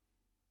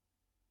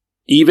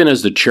 Even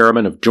as the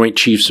chairman of Joint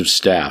Chiefs of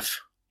Staff,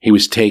 he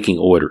was taking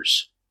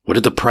orders. What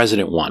did the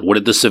president want? What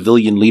did the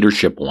civilian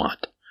leadership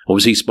want? What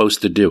was he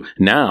supposed to do?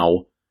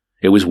 Now,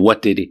 it was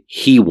what did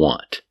he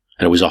want?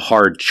 And it was a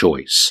hard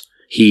choice.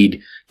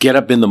 He'd get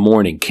up in the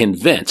morning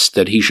convinced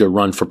that he should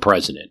run for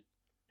president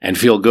and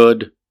feel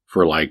good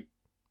for like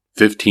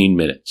 15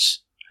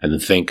 minutes and then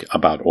think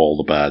about all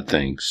the bad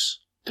things.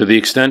 To the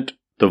extent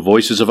the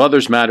voices of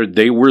others mattered,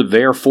 they were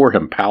there for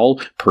him.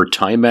 Powell, per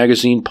Time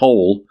magazine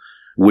poll,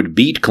 would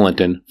beat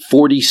Clinton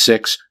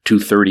 46 to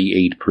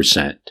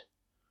 38%.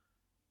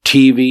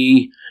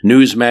 TV,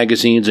 news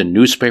magazines, and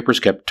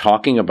newspapers kept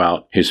talking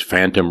about his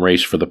phantom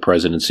race for the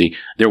presidency.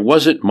 There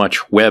wasn't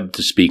much web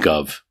to speak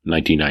of in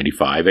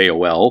 1995.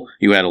 AOL,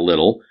 you had a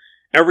little.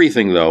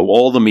 Everything, though,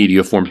 all the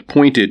media forms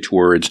pointed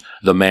towards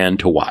the man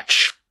to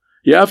watch.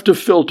 You have to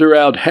filter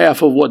out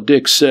half of what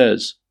Dick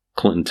says.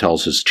 Clinton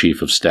tells his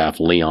chief of staff,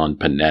 Leon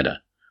Panetta,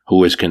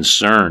 who is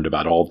concerned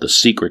about all the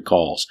secret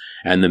calls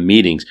and the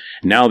meetings.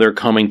 Now they're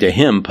coming to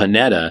him,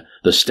 Panetta,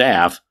 the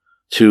staff,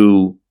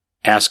 to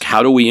ask,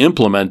 how do we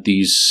implement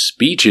these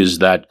speeches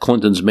that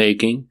Clinton's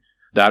making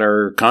that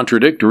are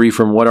contradictory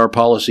from what our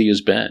policy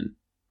has been?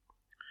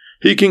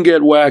 He can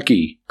get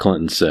wacky,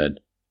 Clinton said,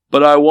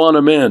 but I want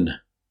him in.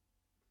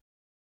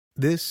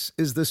 This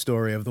is the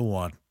story of the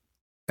one.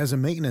 As a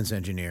maintenance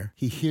engineer,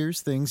 he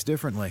hears things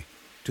differently.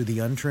 To the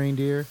untrained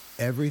ear,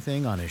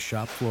 everything on his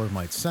shop floor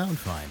might sound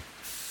fine,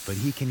 but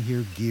he can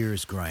hear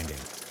gears grinding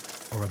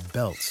or a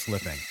belt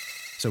slipping.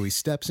 So he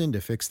steps in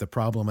to fix the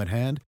problem at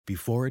hand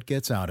before it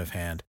gets out of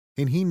hand.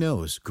 And he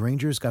knows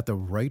Grainger's got the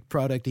right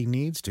product he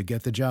needs to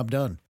get the job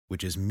done,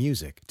 which is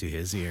music to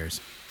his ears.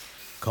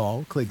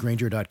 Call, click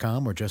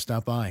Grainger.com, or just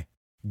stop by.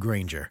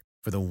 Grainger,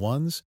 for the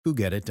ones who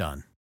get it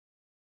done.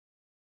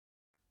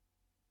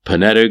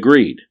 Panetta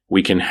agreed.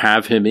 We can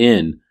have him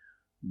in,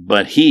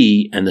 but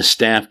he and the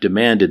staff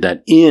demanded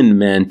that in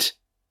meant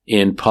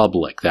in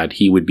public, that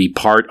he would be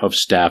part of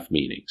staff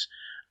meetings.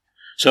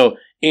 So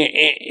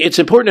it's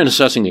important in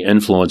assessing the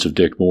influence of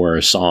Dick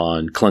Morris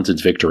on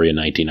Clinton's victory in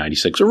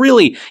 1996, or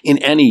really in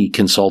any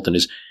consultant,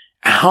 is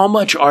how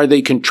much are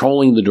they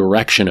controlling the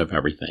direction of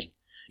everything?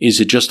 Is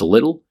it just a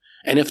little?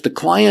 And if the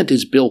client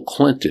is Bill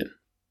Clinton,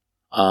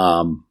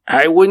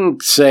 I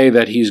wouldn't say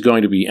that he's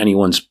going to be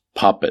anyone's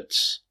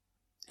puppets.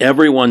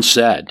 Everyone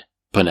said,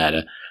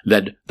 Panetta,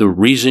 that the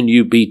reason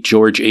you beat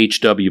George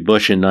H.W.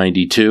 Bush in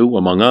 92,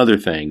 among other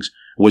things,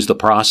 was the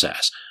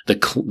process.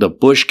 The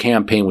Bush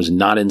campaign was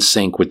not in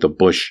sync with the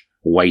Bush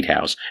White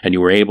House, and you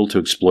were able to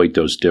exploit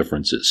those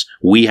differences.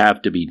 We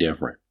have to be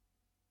different.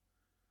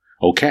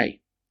 Okay,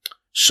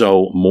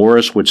 so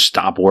Morris would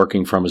stop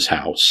working from his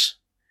house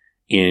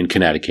in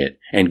Connecticut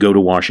and go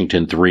to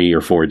Washington 3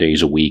 or 4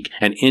 days a week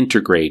and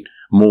integrate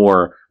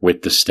more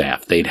with the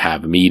staff. They'd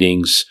have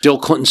meetings. Still,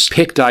 Clinton's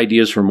picked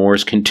ideas for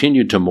Morris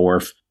continued to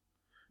morph.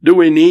 Do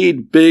we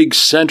need big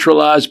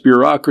centralized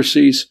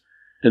bureaucracies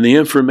in the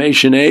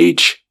information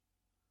age?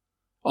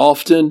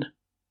 Often,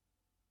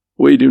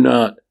 we do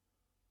not.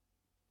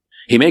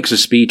 He makes a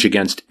speech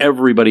against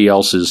everybody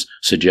else's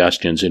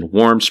suggestions in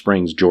Warm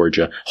Springs,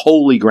 Georgia,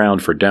 holy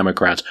ground for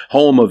Democrats,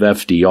 home of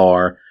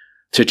FDR,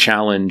 to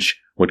challenge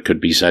what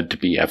could be said to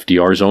be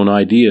FDR's own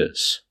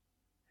ideas.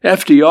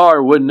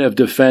 FDR wouldn't have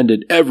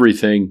defended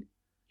everything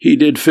he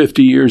did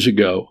 50 years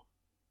ago.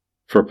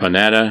 For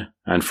Panetta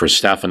and for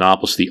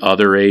Stephanopoulos, the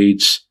other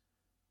aides,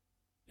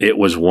 it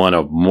was one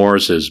of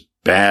Morris's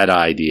bad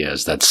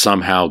ideas that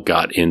somehow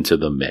got into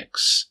the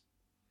mix.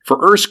 For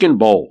Erskine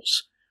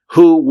Bowles,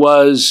 who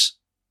was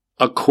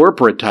a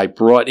corporate type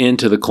brought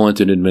into the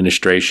Clinton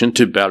administration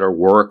to better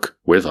work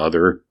with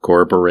other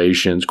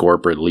corporations,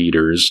 corporate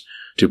leaders,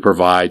 to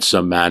provide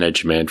some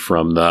management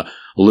from the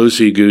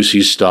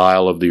loosey-goosey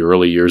style of the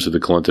early years of the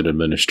Clinton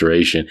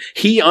administration,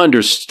 he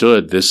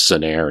understood this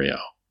scenario.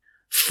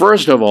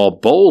 First of all,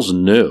 Bowles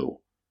knew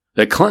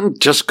that Clinton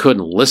just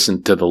couldn't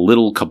listen to the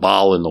little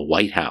cabal in the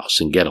White House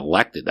and get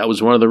elected. That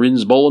was one of the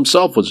reasons Bowles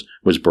himself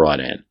was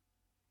brought in.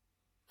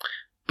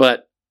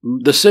 But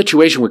the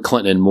situation with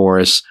Clinton and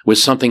Morris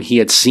was something he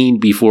had seen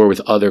before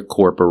with other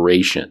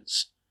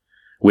corporations,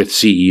 with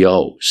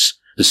CEOs.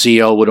 The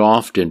CEO would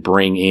often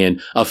bring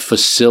in a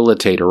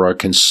facilitator or a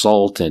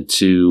consultant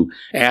to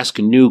ask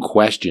new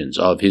questions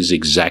of his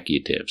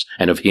executives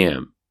and of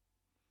him,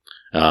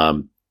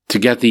 to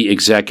get the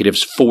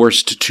executives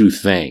forced to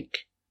think.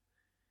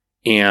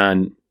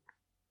 And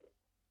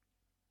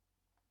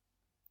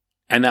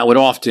that would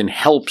often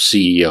help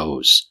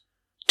CEOs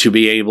to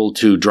be able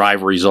to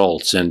drive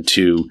results and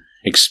to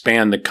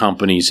expand the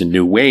companies in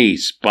new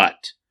ways.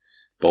 But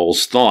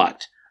Bowles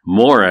thought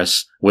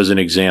Morris was an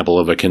example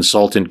of a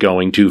consultant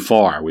going too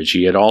far, which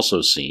he had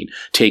also seen,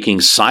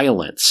 taking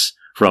silence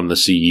from the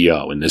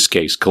CEO, in this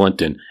case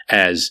Clinton,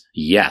 as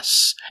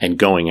yes, and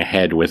going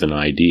ahead with an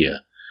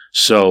idea.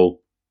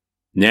 So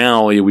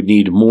now it would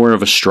need more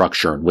of a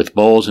structure. With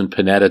Bowles and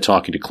Panetta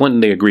talking to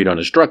Clinton, they agreed on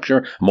a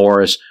structure.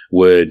 Morris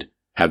would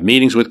have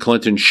meetings with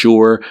Clinton,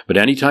 sure, but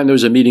anytime there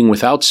was a meeting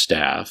without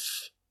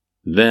staff,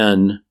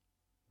 then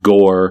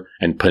Gore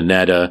and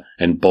Panetta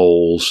and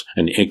Bowles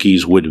and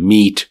Ickes would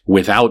meet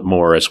without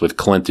Morris with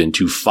Clinton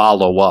to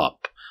follow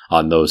up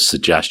on those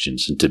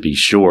suggestions and to be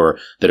sure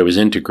that it was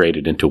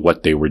integrated into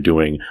what they were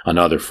doing on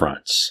other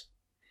fronts.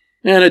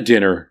 And a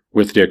dinner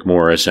with Dick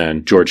Morris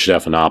and George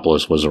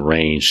Stephanopoulos was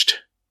arranged.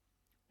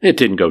 It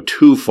didn't go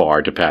too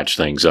far to patch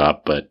things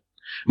up, but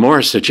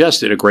Morris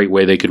suggested a great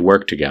way they could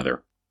work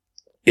together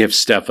if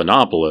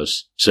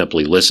Stephanopoulos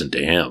simply listened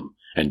to him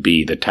and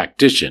be the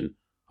tactician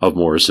of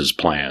Morris's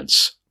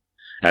plans.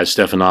 As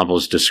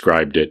Stephanopoulos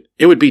described it,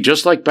 it would be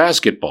just like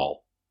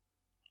basketball.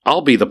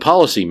 I'll be the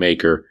policy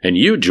maker, and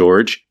you,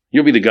 George,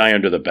 you'll be the guy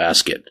under the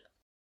basket.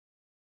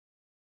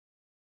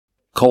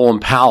 Colin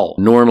Powell,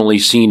 normally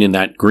seen in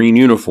that green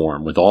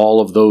uniform with all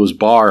of those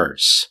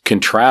bars,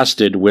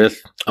 contrasted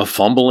with a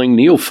fumbling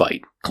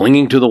neophyte,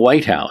 clinging to the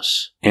White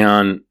House,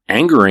 and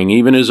angering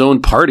even his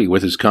own party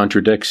with his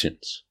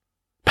contradictions.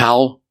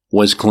 Powell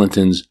was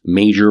Clinton's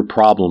major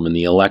problem in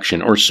the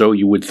election, or so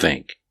you would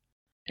think.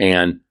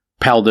 And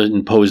Powell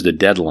didn't pose the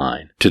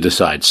deadline to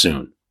decide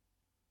soon.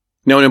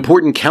 Now, an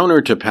important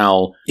counter to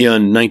Powell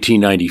in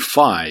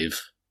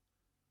 1995,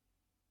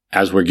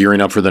 as we're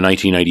gearing up for the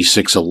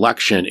 1996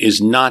 election,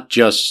 is not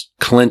just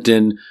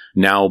Clinton,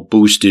 now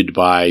boosted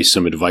by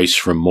some advice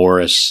from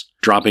Morris,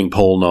 dropping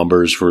poll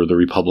numbers for the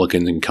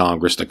Republicans in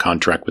Congress, the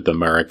contract with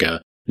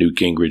America, Newt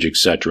Gingrich,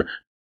 etc.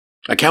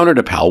 A counter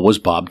to Powell was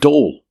Bob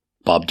Dole.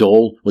 Bob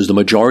Dole was the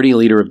majority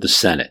leader of the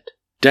Senate,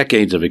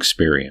 decades of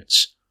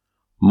experience,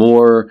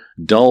 more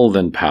dull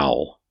than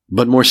Powell,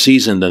 but more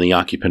seasoned than the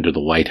occupant of the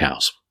White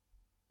House.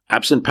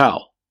 Absent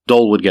Powell,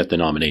 Dole would get the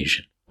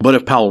nomination. But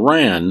if Powell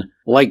ran,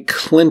 like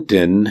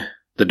Clinton,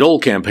 the Dole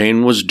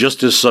campaign was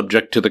just as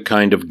subject to the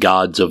kind of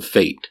gods of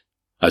fate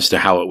as to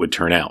how it would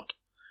turn out.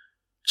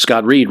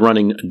 Scott Reed,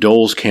 running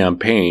Dole's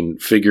campaign,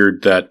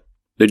 figured that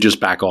they'd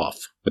just back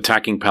off.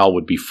 Attacking Powell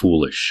would be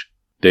foolish.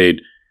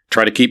 They'd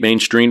try to keep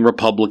mainstream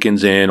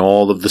Republicans in.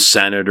 All of the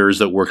senators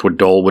that worked with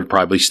Dole would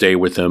probably stay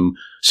with him.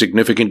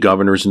 Significant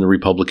governors in the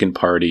Republican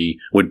Party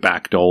would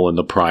back Dole in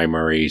the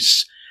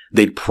primaries.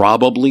 They'd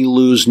probably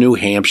lose New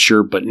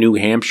Hampshire, but New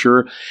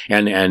Hampshire,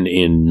 and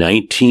in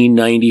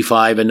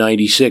 1995 and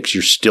 96,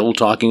 you're still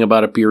talking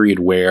about a period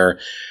where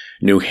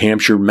New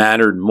Hampshire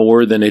mattered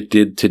more than it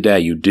did today.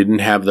 You didn't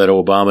have that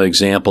Obama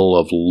example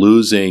of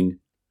losing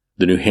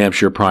the New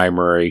Hampshire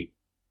primary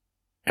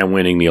and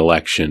winning the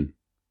election.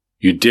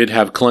 You did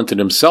have Clinton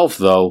himself,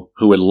 though,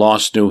 who had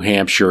lost New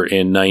Hampshire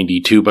in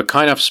 92, but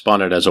kind of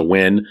spun it as a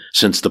win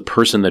since the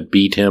person that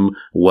beat him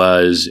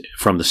was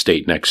from the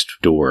state next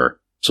door.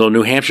 So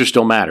New Hampshire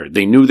still mattered.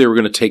 They knew they were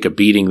going to take a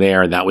beating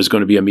there, and that was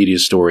going to be a media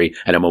story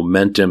and a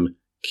momentum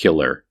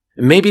killer.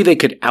 Maybe they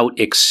could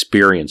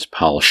out-experience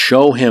Powell,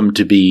 show him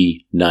to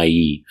be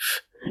naive.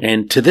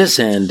 And to this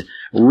end,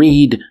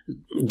 Reed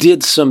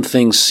did some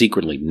things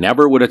secretly.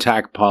 Never would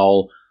attack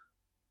Powell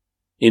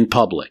in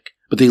public.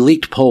 But they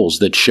leaked polls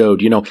that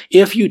showed,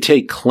 if you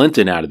take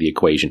Clinton out of the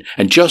equation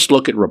and just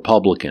look at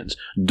Republicans,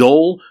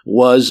 Dole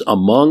was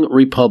among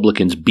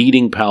Republicans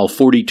beating Powell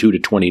 42 to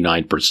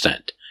 29%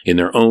 in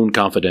their own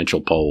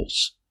confidential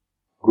polls.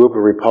 A group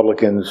of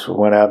Republicans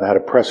went out and had a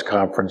press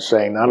conference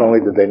saying not only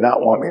did they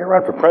not want me to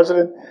run for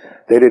president,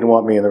 they didn't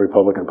want me in the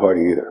Republican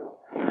Party either.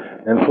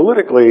 And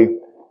politically,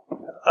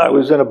 I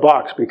was in a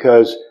box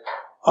because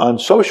on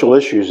social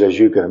issues, as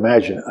you can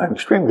imagine, I'm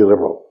extremely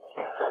liberal.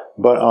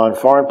 But on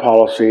foreign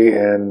policy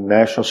and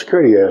national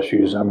security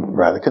issues, I'm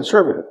rather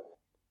conservative.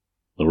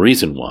 The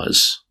reason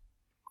was,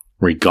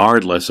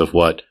 regardless of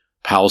what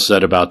Powell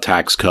said about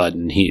tax cuts,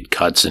 and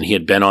he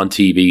had been on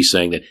TV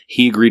saying that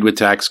he agreed with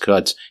tax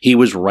cuts, he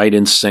was right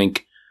in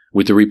sync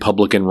with the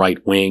Republican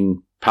right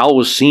wing. Powell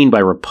was seen by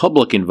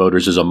Republican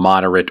voters as a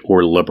moderate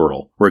or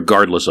liberal,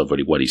 regardless of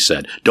what he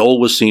said. Dole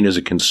was seen as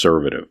a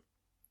conservative.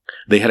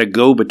 They had a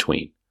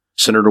go-between,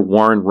 Senator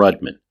Warren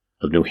Rudman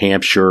of New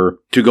Hampshire,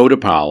 to go to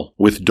Powell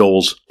with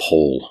Dole's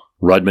poll.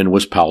 Rudman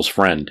was Powell's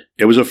friend.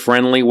 It was a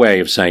friendly way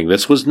of saying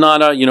this was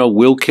not a,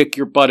 we'll kick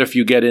your butt if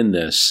you get in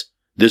this.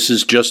 This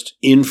is just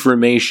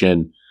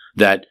information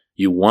that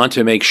you want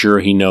to make sure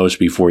he knows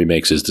before he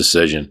makes his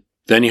decision.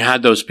 Then you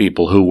had those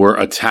people who were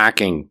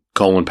attacking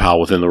Colin Powell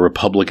within the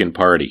Republican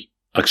Party.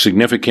 A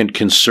significant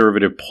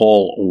conservative,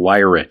 Paul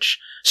Weyrich,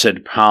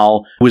 said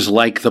Powell was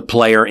like the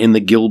player in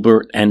the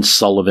Gilbert and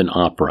Sullivan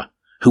opera,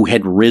 who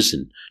had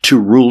risen to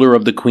ruler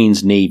of the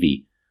Queen's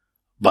Navy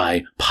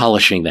by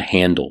polishing the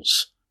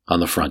handles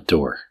on the front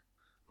door.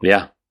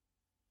 Yeah,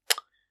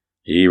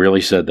 he really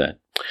said that.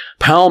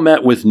 Powell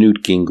met with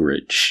Newt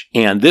Gingrich,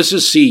 and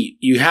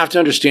you have to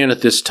understand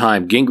at this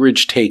time,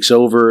 Gingrich takes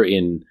over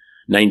in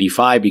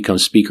 95,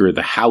 becomes Speaker of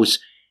the House.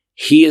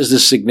 He is the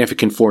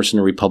significant force in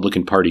the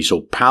Republican Party,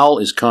 so Powell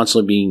is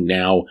constantly being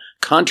now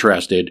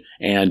contrasted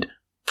and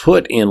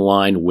put in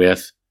line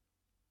with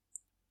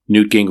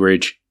Newt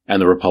Gingrich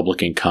and the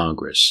Republican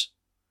Congress.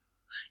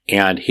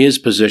 And his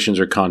positions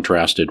are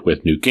contrasted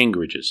with Newt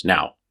Gingrich's.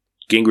 Now,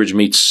 Gingrich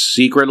meets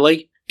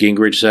secretly.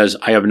 Gingrich says,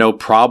 I have no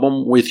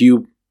problem with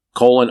you,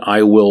 Colin.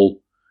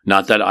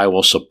 Not that I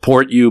will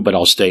support you, but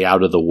I'll stay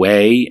out of the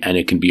way, and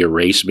it can be a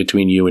race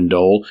between you and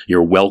Dole.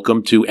 You're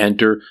welcome to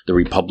enter the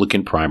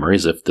Republican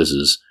primaries if this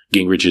is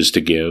Gingrich's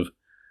to give.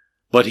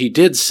 But he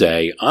did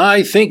say,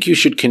 I think you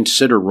should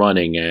consider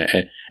running,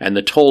 and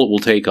the toll it will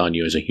take on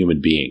you as a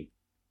human being.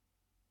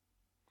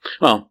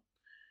 Well,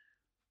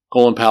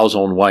 Colin Powell's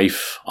own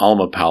wife,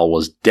 Alma Powell,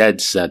 was dead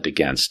set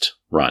against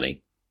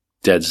running.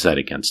 Dead set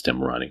against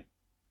him running.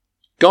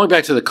 Going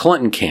back to the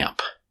Clinton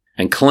camp,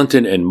 and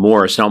Clinton and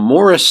Morris. Now,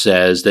 Morris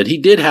says that he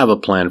did have a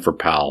plan for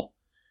Powell.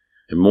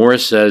 And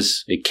Morris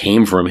says it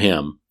came from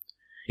him.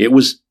 It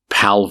was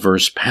Powell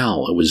versus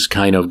Powell. It was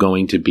kind of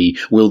going to be,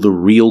 will the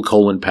real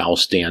Colin Powell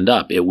stand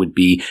up? It would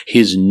be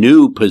his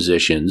new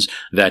positions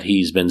that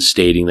he's been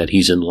stating that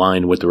he's in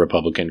line with the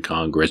Republican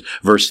Congress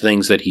versus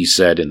things that he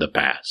said in the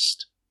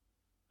past.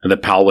 And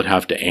that Powell would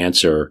have to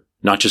answer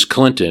not just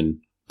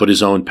Clinton, but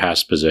his own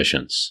past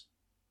positions.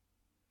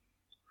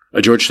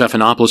 George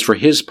Stephanopoulos, for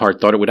his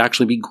part, thought it would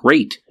actually be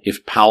great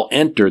if Powell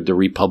entered the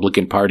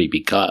Republican Party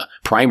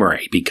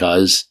primary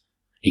because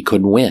he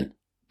couldn't win.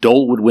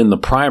 Dole would win the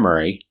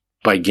primary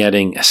by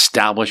getting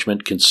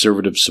establishment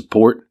conservative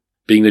support,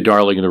 being the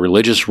darling of the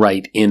religious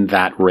right in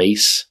that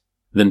race.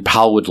 Then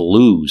Powell would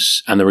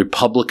lose, and the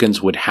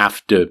Republicans would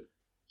have to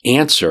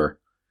answer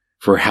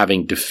for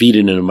having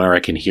defeated an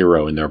American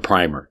hero in their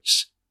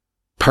primaries.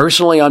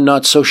 Personally, I'm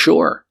not so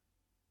sure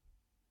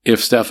if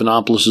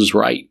Stephanopoulos is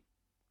right.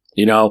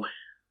 You know,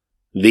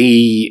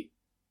 the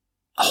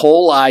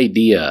whole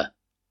idea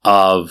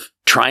of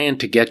trying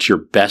to get your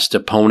best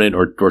opponent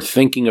or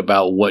thinking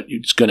about what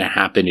is going to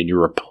happen in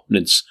your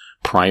opponent's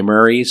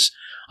primaries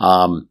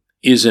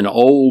is an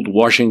old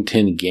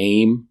Washington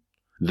game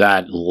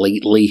that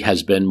lately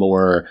has been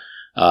more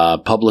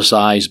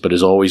publicized but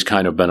has always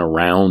kind of been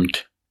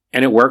around.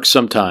 And it works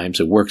sometimes.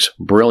 It works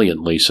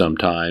brilliantly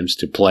sometimes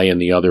to play in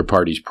the other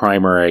party's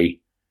primary.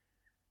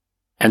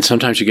 And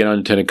sometimes you get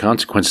unintended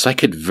consequences. I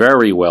could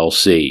very well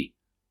see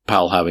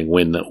Powell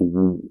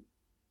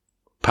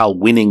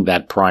winning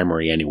that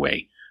primary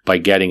anyway by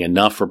getting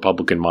enough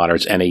Republican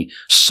moderates and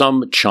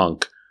some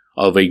chunk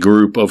of a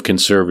group of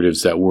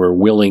conservatives that were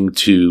willing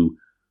to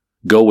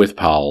go with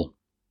Powell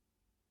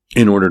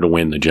in order to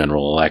win the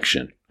general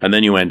election. And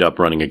then you end up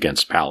running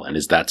against Powell. And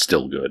is that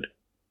still good?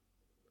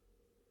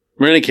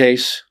 In any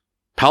case,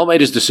 Powell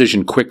made his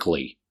decision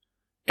quickly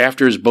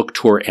after his book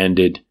tour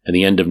ended in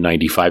the end of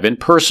 95, and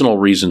personal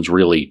reasons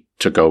really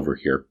took over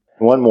here.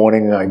 One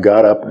morning, I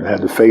got up and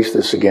had to face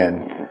this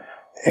again,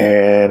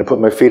 and I put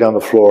my feet on the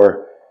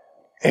floor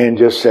and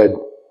just said,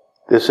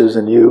 this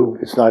isn't you,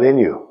 it's not in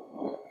you.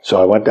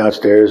 So I went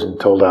downstairs and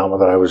told Alma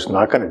that I was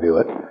not going to do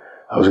it.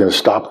 I was going to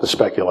stop the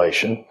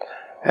speculation,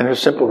 and her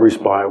simple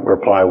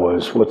reply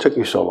was, what took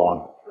you so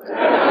long?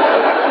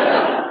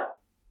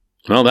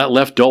 Well, that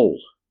left Dole.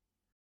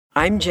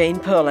 I'm Jane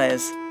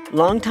Perlez,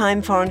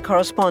 longtime foreign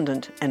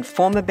correspondent and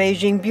former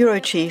Beijing bureau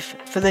chief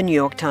for the New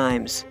York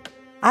Times.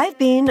 I've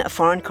been a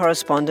foreign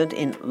correspondent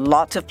in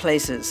lots of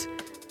places: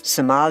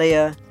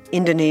 Somalia,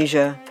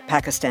 Indonesia,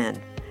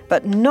 Pakistan,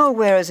 but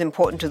nowhere as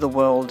important to the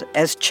world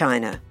as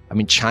China. I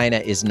mean, China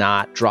is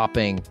not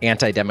dropping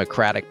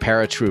anti-democratic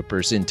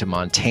paratroopers into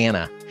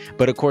Montana.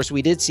 But of course,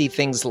 we did see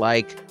things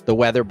like the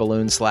weather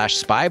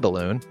balloon/spy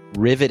balloon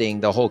riveting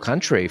the whole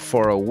country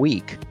for a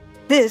week.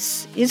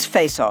 This is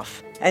Face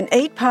Off, an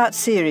 8-part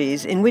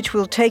series in which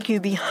we'll take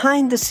you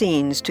behind the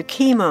scenes to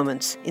key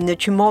moments in the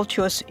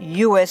tumultuous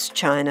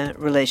U.S.-China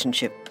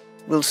relationship.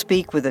 We'll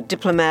speak with a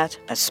diplomat,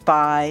 a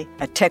spy,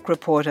 a tech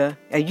reporter,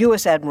 a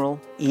U.S.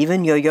 admiral,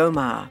 even Yo-Yo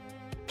Ma.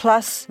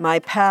 Plus, my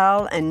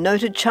pal and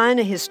noted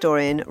China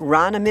historian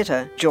Rana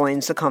Mitter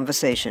joins the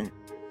conversation.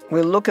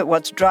 We'll look at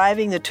what's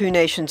driving the two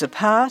nations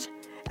apart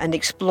and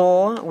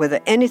explore whether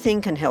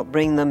anything can help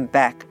bring them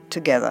back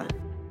together.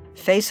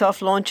 Face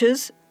Off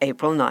launches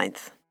April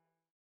 9th.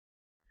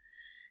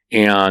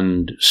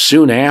 And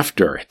soon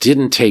after, it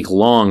didn't take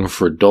long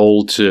for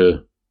Dole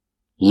to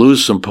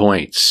lose some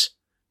points,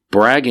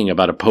 bragging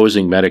about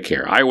opposing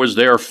Medicare. I was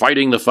there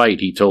fighting the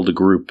fight, he told a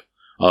group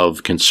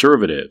of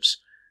conservatives.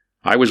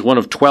 I was one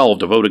of 12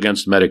 to vote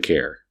against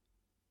Medicare.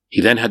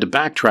 He then had to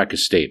backtrack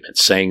his statement,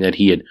 saying that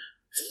he had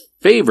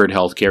favored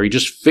health care. He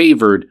just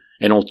favored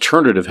an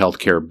alternative health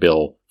care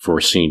bill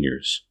for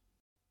seniors.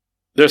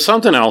 There's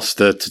something else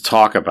to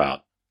talk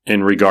about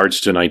in regards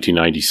to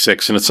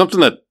 1996, and it's something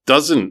that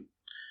doesn't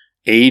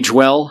age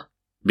well,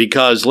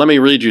 because let me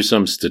read you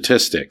some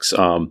statistics.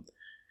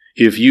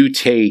 If you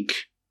take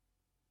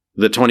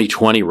the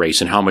 2020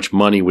 race and how much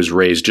money was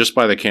raised just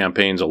by the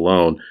campaigns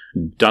alone,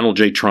 Donald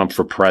J. Trump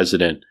for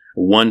president,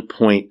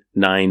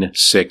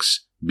 $1.96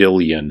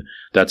 billion.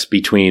 That's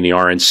between the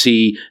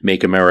RNC,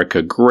 Make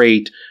America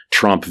Great,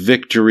 Trump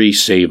Victory,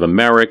 Save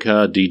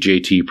America,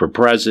 DJT for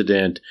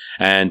president,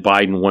 and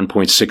Biden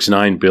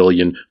 $1.69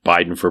 billion,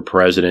 Biden for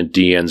president,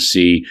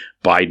 DNC,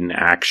 Biden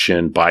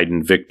Action,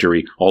 Biden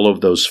Victory, all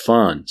of those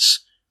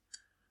funds.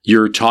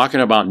 You're talking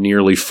about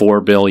nearly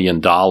 $4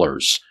 billion,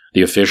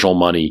 the official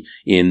money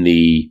in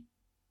the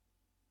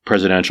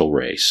presidential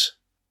race.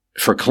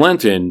 For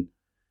Clinton,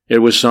 it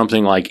was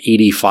something like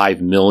 $85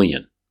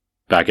 million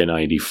back in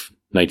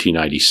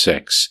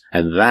 1996.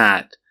 And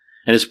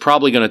it's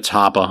probably going to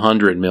top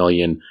 $100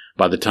 million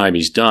by the time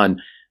he's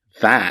done.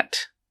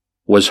 That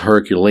was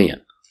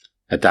Herculean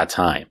at that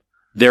time.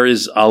 There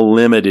is a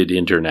limited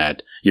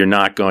internet. You're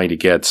not going to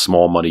get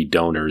small money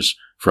donors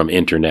from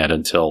internet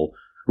until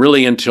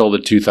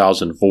the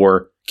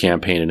 2004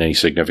 campaign in any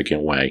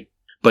significant way.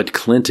 But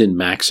Clinton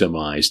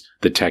maximized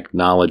the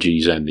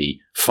technologies and the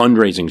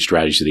fundraising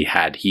strategies that he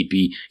had.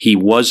 He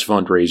was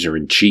fundraiser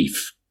in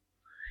chief.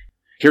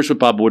 Here's what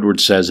Bob Woodward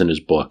says in his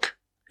book.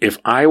 If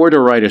I were to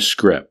write a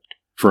script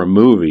for a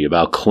movie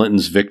about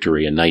Clinton's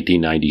victory in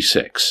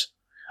 1996,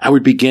 I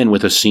would begin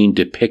with a scene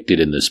depicted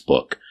in this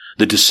book,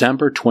 the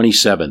December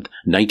 27th,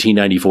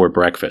 1994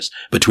 breakfast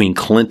between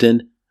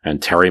Clinton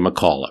and Terry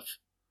McAuliffe,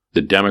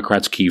 the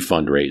Democrats' key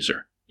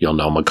fundraiser. You'll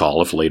know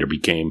McAuliffe later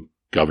became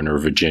governor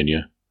of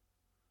Virginia.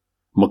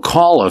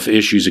 McAuliffe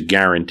issues a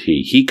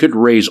guarantee. He could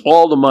raise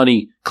all the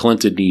money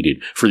Clinton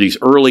needed for these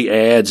early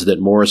ads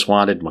that Morris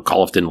wanted.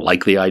 McAuliffe didn't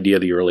like the idea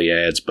of the early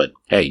ads, but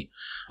hey,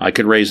 I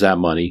could raise that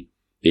money,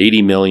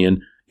 $80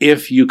 million,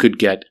 if he could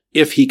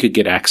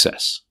get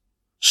access.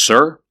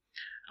 Sir,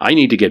 I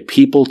need to get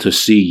people to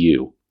see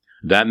you.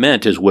 That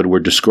meant, as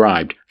Woodward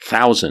described,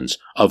 thousands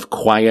of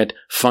quiet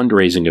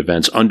fundraising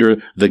events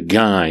under the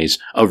guise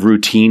of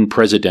routine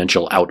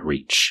presidential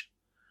outreach.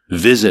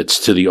 Visits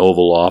to the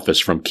Oval Office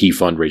from key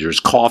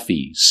fundraisers,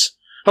 coffees.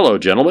 Hello,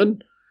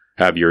 gentlemen.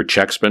 Have your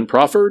checks been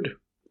proffered?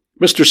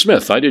 Mr.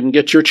 Smith, I didn't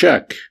get your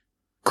check.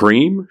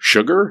 Cream?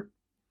 Sugar?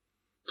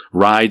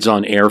 Rides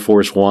on Air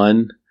Force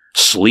One?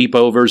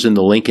 Sleepovers in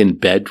the Lincoln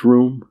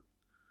bedroom?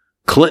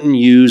 Clinton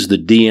used the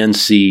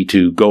DNC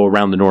to go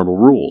around the normal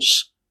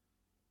rules.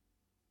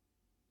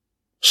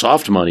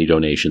 Soft money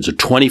donations of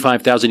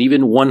 $25,000,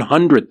 even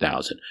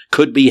 $100,000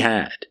 could be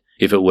had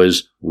if it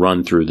was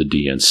run through the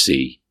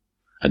DNC.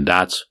 And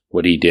that's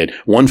what he did.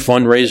 One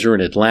fundraiser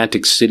in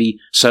Atlantic City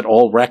set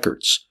all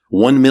records.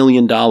 $1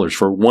 million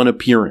for one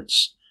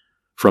appearance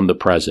from the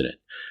president.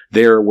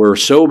 There were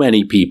so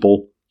many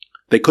people,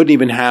 they couldn't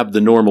even have the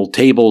normal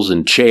tables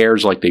and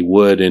chairs like they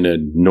would in a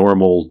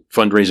normal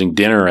fundraising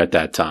dinner at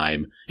that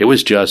time. It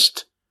was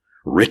just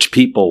rich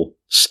people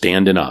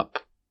standing up.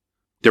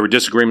 There were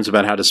disagreements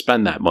about how to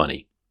spend that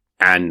money.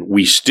 And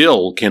we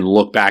still can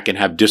look back and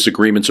have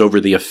disagreements over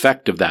the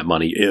effect of that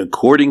money.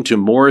 According to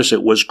Morris,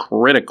 it was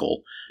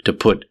critical to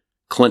put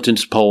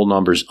Clinton's poll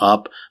numbers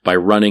up by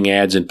running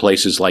ads in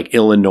places like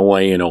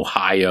Illinois and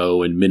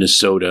Ohio and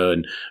Minnesota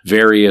and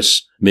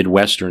various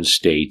Midwestern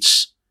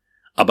states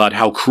about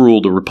how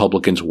cruel the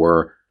Republicans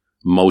were,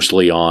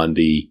 mostly on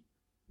the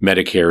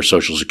Medicare,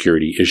 Social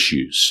Security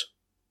issues.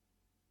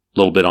 A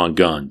little bit on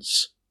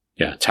guns.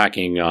 Yeah,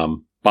 attacking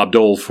Bob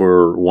Dole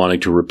for wanting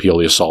to repeal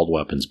the assault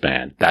weapons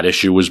ban. That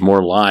issue was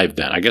more live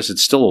then. I guess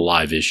it's still a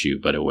live issue,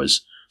 but it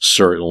was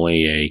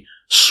certainly a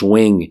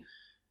swing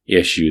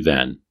issue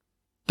then.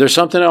 There's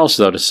something else,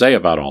 though, to say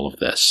about all of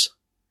this.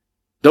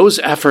 Those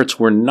efforts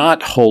were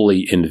not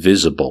wholly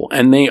invisible,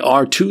 and they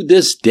are to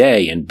this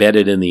day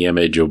embedded in the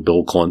image of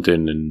Bill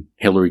Clinton and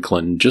Hillary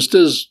Clinton, just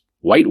as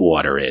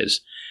Whitewater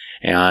is.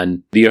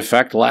 And the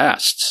effect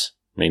lasts.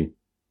 I mean,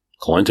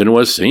 Clinton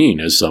was seen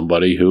as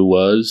somebody who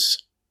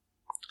was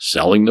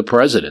selling the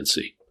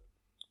presidency.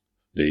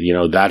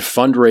 That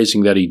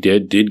fundraising that he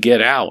did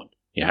get out.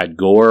 You had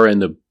Gore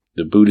and the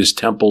Buddhist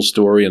temple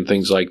story and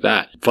things like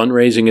that.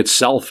 Fundraising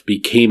itself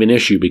became an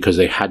issue because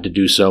they had to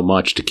do so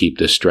much to keep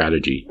this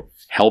strategy.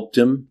 Helped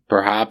him,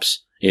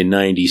 perhaps, in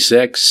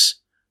 96,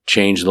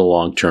 change the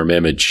long-term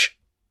image.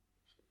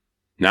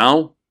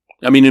 Now,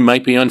 it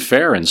might be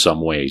unfair in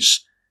some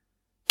ways.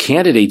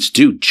 Candidates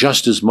do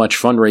just as much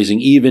fundraising,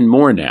 even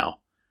more now.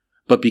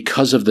 But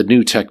because of the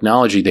new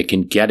technology, they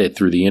can get it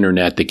through the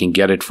internet. They can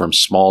get it from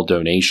small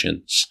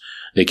donations.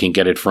 They can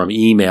get it from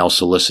email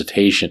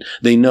solicitation.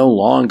 They no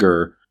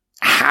longer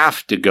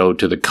have to go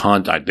to the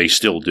contact. They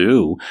still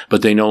do,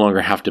 but they no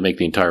longer have to make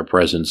the entire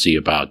presidency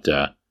about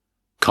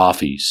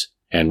coffees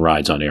and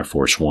rides on Air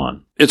Force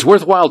One. It's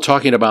worthwhile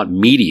talking about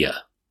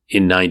media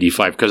in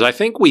 95, because I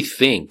think we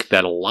think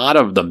that a lot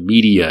of the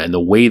media and the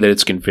way that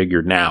it's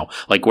configured now,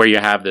 like where you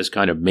have this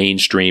kind of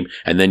mainstream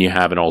and then you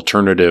have an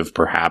alternative,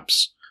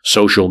 perhaps,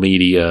 social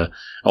media,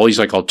 all these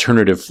like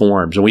alternative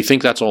forms, and we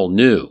think that's all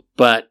new.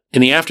 But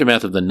in the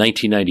aftermath of the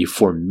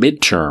 1994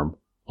 midterm,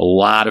 a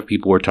lot of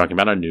people were talking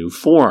about a new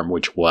form,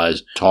 which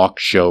was talk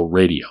show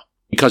radio.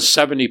 Because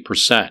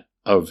 70%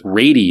 of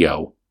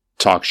radio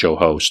talk show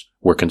hosts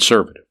were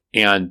conservative.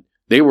 And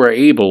they were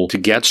able to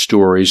get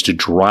stories to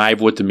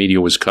drive what the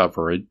media was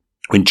covering.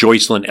 When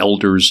Joycelyn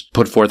Elders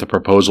put forth a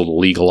proposal to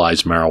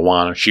legalize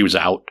marijuana, she was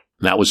out.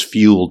 And that was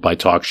fueled by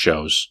talk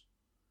shows.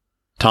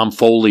 Tom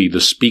Foley,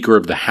 the Speaker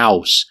of the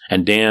House,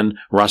 and Dan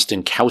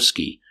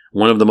Rostenkowski,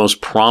 one of the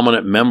most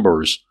prominent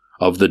members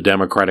of the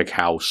Democratic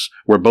House,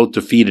 were both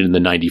defeated in the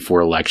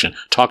 94 election.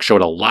 Talk show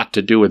had a lot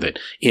to do with it.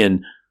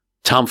 In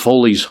Tom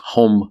Foley's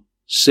home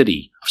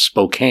city of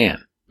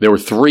Spokane, there were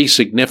 3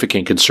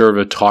 significant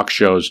conservative talk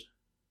shows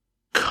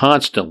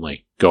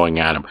constantly going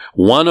at him.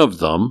 One of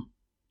them,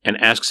 and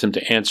asks him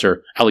to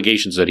answer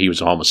allegations that he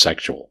was a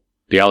homosexual.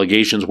 The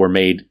allegations were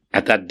made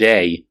at that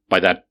day by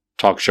that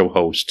talk show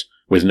host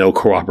with no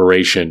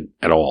corroboration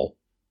at all.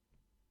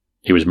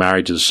 He was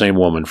married to the same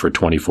woman for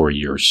 24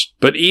 years.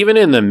 But even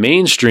in the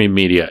mainstream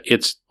media,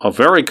 it's a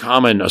very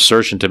common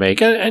assertion to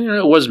make, and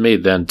it was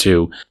made then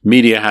too.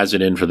 Media has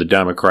it in for the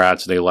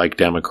Democrats. They like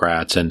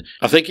Democrats. And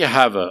I think you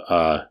have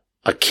a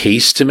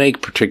case to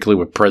make, particularly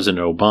with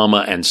President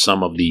Obama and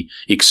some of the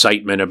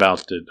excitement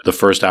about the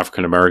first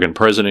African-American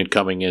president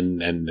coming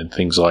in and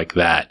things like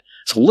that.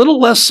 It's a little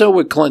less so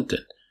with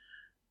Clinton.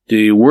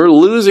 We're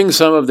losing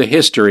some of the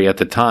history at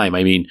the time.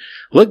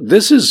 Look,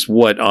 this is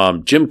what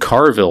Jim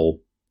Carville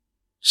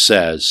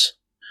says.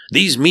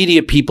 These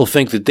media people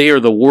think that they are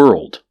the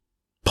world.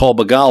 Paul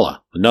Begala,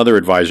 another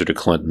advisor to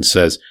Clinton,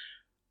 says,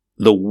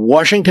 the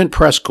Washington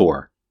press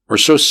corps are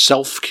so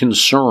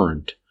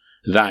self-concerned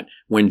that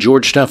when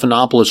George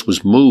Stephanopoulos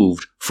was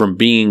moved from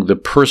being the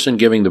person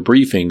giving the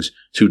briefings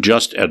to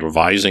just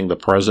advising the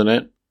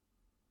president,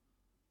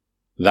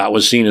 that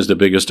was seen as the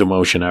biggest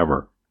emotion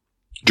ever.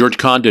 George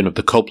Condon of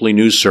the Copley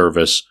News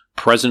Service,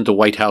 president of the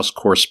White House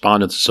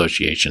Correspondents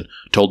Association,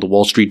 told the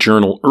Wall Street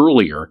Journal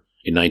earlier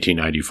in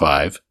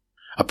 1995,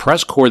 a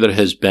press corps that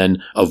has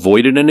been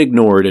avoided and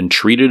ignored and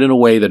treated in a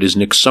way that is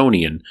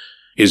Nixonian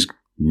is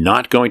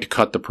not going to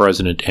cut the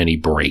president any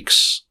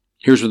breaks.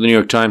 Here's what the New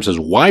York Times says.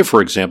 Why,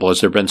 for example,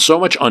 has there been so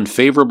much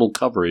unfavorable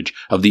coverage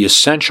of the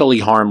essentially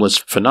harmless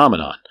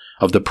phenomenon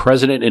of the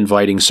president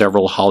inviting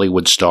several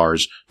Hollywood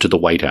stars to the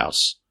White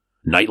House?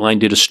 Nightline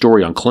did a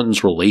story on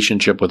Clinton's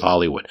relationship with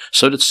Hollywood.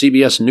 So did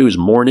CBS News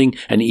morning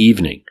and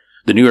evening.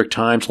 The New York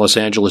Times, Los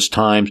Angeles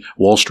Times,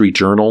 Wall Street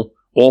Journal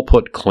all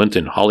put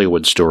Clinton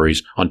Hollywood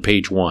stories on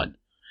page 1.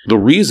 The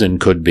reason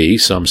could be,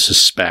 some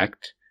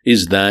suspect,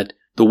 is that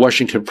the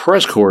Washington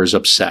press corps is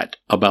upset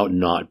about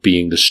not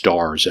being the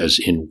stars as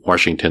in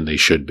Washington they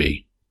should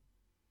be.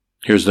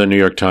 Here's the New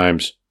York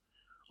Times.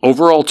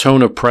 Overall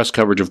tone of press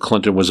coverage of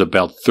Clinton was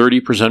about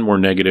 30% more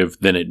negative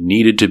than it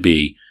needed to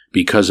be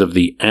because of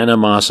the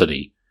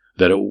animosity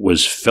that it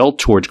was felt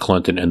towards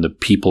Clinton and the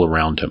people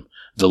around him.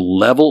 The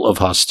level of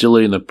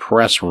hostility in the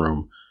press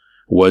room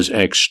was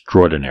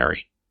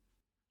extraordinary.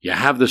 You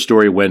have the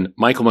story when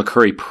Michael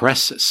McCurry,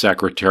 press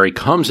secretary,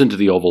 comes into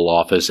the Oval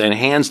Office and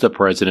hands the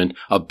president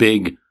a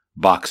big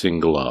boxing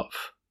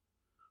glove.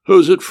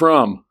 Who's it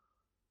from?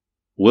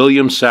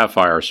 William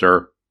Sapphire,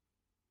 sir.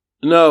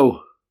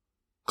 No,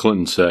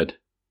 Clinton said.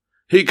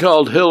 He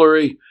called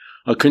Hillary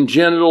a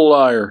congenital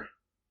liar.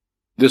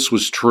 This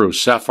was true.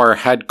 Sapphire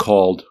had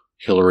called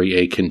Hillary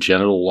a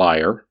congenital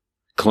liar.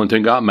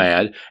 Clinton got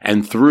mad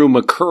and through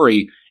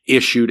McCurry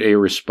issued a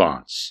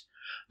response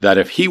that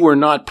if he were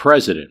not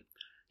president,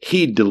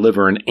 he'd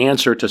deliver an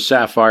answer to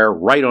Sapphire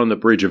right on the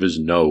bridge of his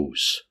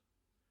nose.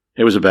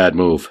 It was a bad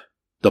move.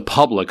 The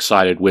public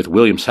sided with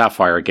William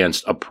Sapphire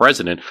against a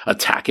president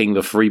attacking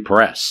the free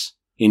press.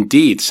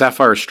 Indeed,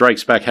 Sapphire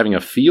strikes back having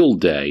a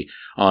field day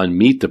on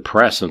Meet the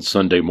Press on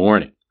Sunday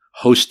morning.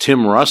 Host Tim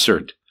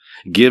Russert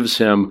gives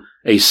him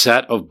a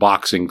set of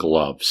boxing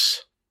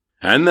gloves.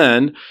 And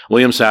then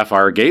William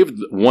Sapphire gave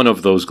one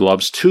of those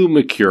gloves to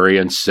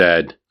McCurry and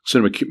said,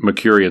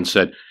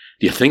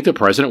 do you think the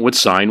president would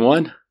sign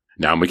one?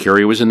 Now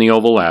McCurry was in the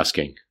Oval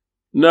asking,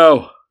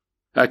 No,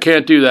 I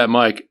can't do that,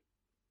 Mike.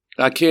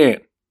 I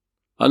can't.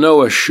 I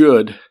know I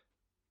should.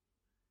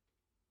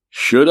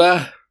 Should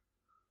I?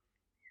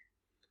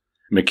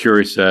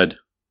 McCurry said,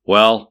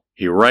 Well,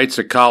 he writes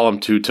a column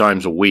 2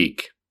 times a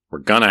week. We're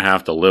gonna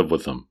have to live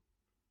with him.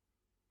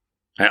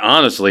 I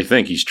honestly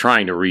think he's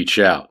trying to reach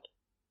out.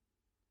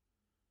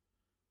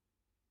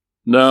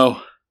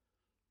 No,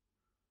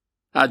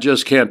 I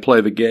just can't play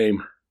the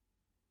game.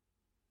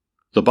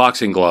 The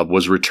boxing glove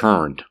was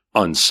returned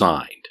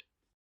unsigned.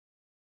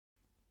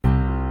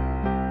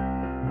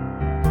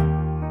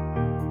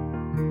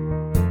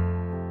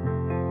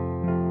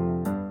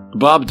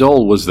 Bob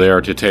Dole was there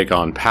to take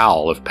on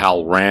Powell if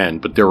Powell ran,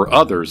 but there were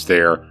others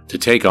there to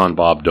take on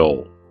Bob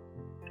Dole.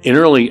 In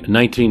early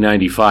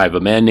 1995, a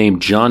man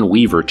named John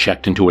Weaver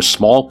checked into a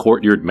small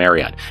courtyard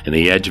Marriott in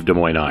the edge of Des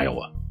Moines,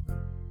 Iowa.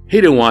 He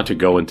didn't want to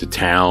go into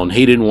town.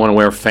 He didn't want to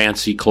wear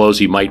fancy clothes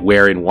he might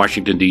wear in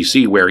Washington,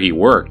 D.C., where he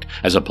worked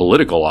as a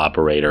political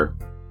operator.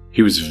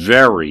 He was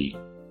very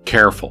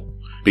careful,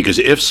 because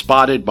if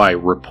spotted by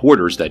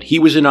reporters that he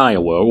was in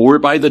Iowa or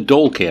by the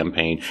Dole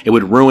campaign, it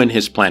would ruin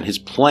his plan. His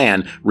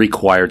plan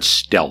required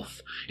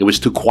stealth. It was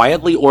to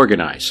quietly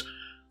organize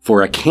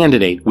for a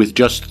candidate with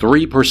just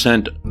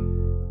 3%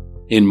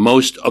 in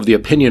most of the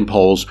opinion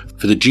polls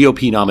for the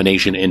GOP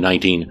nomination in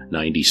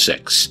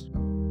 1996.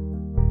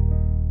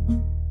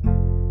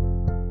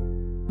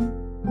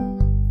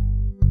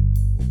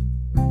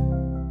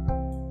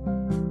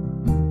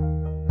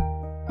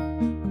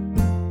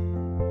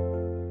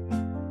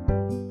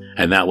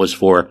 And that was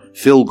for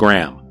Phil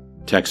Gramm,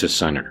 Texas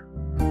Senator.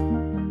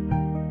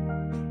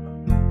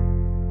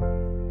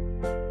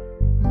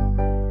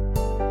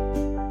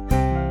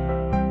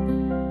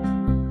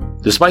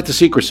 Despite the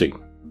secrecy,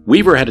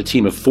 Weaver had a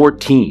team of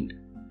 14,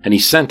 and he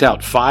sent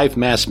out 5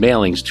 mass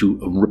mailings to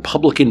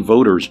Republican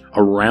voters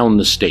around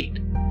the state.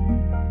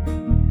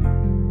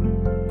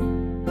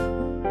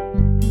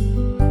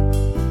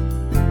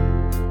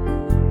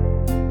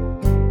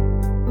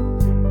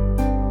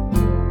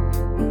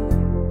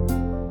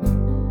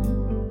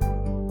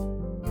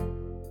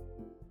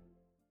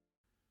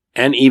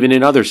 And even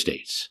in other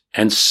states,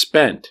 and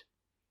spent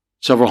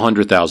several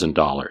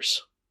 $100,000.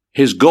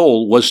 His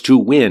goal was to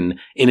win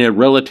in a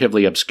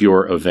relatively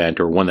obscure event,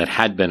 or one that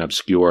had been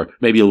obscure,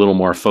 maybe a little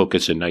more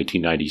focused in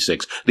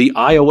 1996, the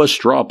Iowa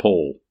straw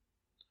poll.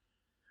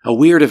 A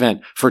weird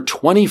event. For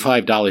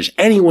 $25,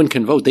 anyone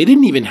can vote. They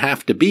didn't even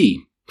have to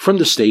be from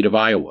the state of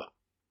Iowa.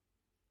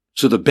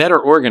 So the better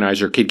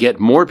organizer could get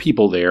more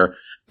people there,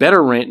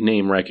 better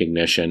name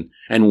recognition,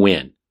 and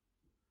win.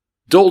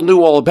 Dole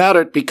knew all about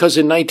it because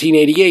in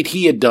 1988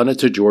 he had done it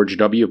to George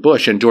W.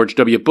 Bush, and George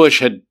W. Bush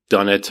had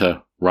done it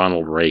to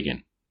Ronald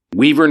Reagan.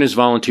 Weaver and his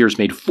volunteers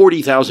made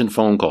 40,000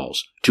 phone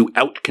calls to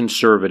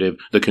out-conservative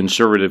the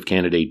conservative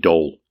candidate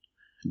Dole.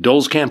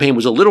 Dole's campaign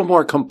was a little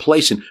more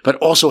complacent, but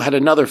also had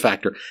another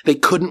factor. They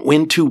couldn't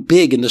win too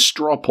big in the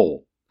straw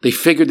poll. They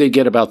figured they'd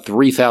get about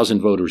 3,000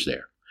 voters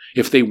there.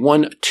 If they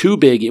won too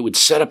big, it would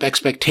set up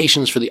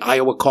expectations for the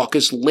Iowa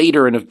caucus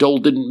later, and if Dole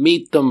didn't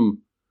meet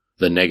them,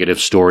 the negative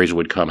stories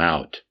would come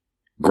out.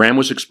 Graham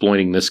was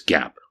exploiting this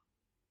gap.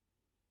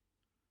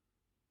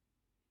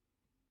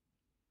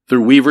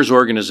 Through Weaver's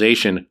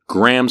organization,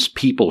 Graham's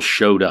people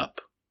showed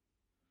up.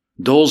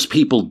 Dole's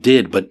people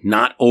did, but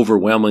not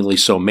overwhelmingly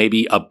so,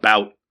 maybe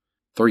about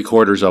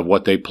 3/4 of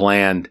what they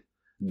planned.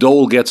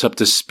 Dole gets up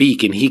to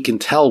speak, and he can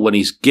tell when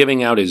he's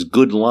giving out his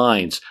good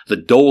lines. The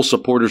Dole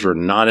supporters are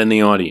not in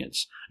the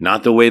audience,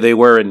 not the way they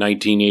were in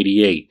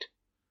 1988.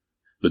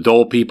 The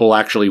Dole people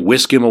actually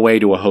whisk him away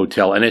to a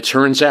hotel, and it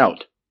turns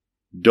out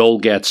Dole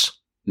gets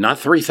not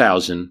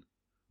 3,000,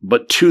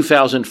 but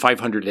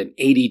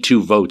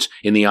 2,582 votes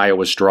in the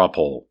Iowa straw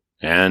poll.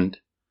 And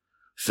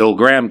Phil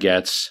Graham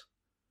gets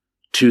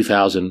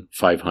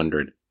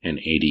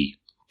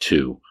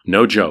 2,582.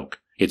 No joke.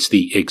 It's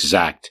the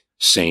exact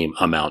same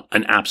amount,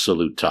 an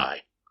absolute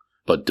tie.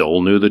 But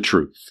Dole knew the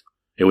truth.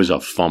 It was a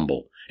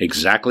fumble,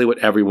 exactly what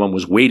everyone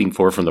was waiting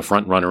for from the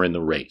front runner in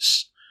the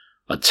race.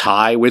 A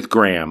tie with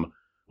Graham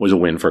was a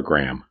win for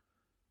Graham.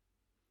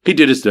 He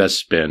did his best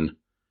spin.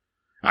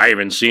 I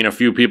even seen a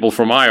few people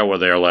from Iowa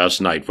there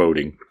last night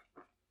voting.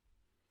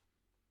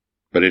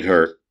 But it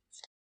hurt.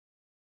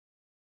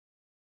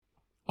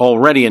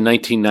 Already in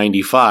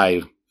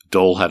 1995,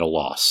 Dole had a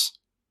loss.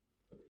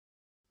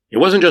 It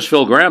wasn't just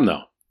Phil Graham,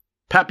 though.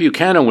 Pat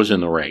Buchanan was in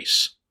the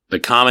race.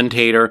 The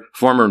commentator,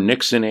 former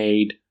Nixon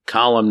aide,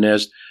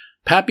 columnist.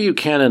 Pat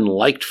Buchanan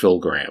liked Phil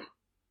Graham.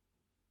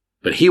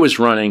 But he was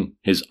running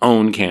his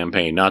own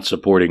campaign, not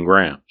supporting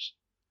Graham's.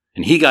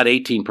 And he got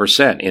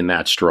 18% in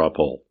that straw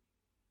poll.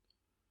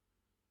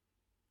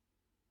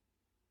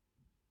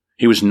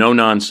 He was no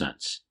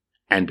nonsense,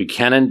 and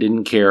Buchanan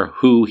didn't care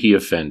who he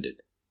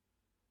offended.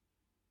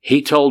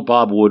 He told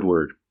Bob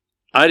Woodward,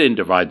 I didn't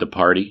divide the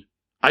party.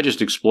 I just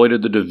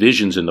exploited the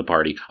divisions in the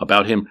party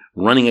about him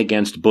running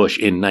against Bush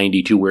in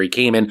 92, where he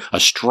came in a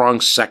strong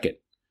second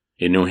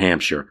in New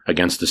Hampshire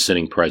against the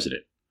sitting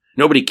president.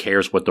 Nobody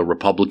cares what the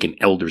Republican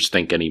elders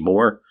think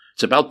anymore.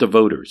 It's about the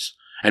voters.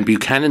 And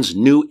Buchanan's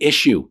new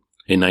issue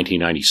in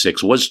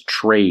 1996 was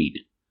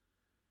trade.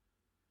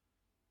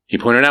 He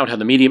pointed out how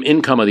the median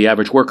income of the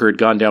average worker had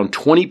gone down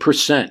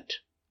 20%,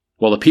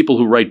 while the people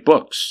who write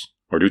books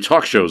or do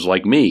talk shows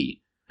like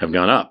me have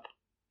gone up.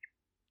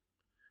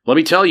 Let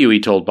me tell you, he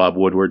told Bob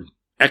Woodward,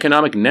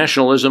 economic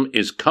nationalism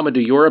is coming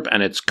to Europe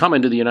and it's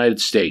coming to the United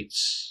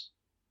States.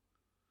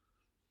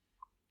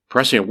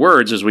 Prescient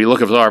words as we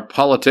look at our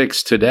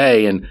politics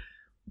today, and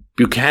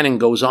Buchanan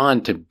goes on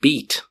to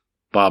beat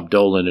Bob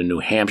Dole in a New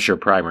Hampshire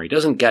primary.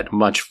 Doesn't get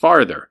much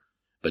farther,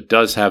 but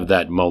does have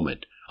that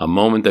moment. A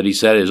moment that he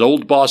said his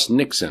old boss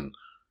Nixon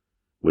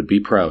would be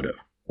proud of.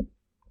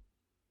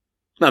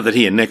 Not that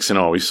he and Nixon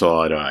always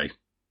saw eye to eye.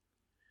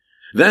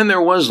 Then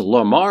there was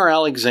Lamar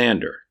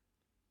Alexander.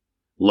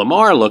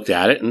 Lamar looked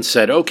at it and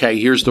said, okay,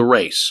 here's the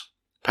race.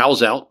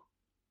 Powell's out.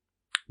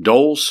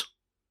 Dole's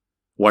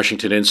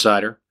Washington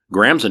insider.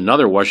 Graham's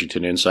another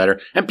Washington insider.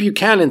 And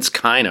Buchanan's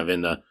kind of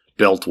in the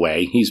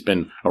Beltway. He's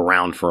been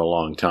around for a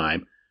long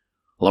time.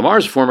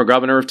 Lamar's former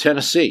governor of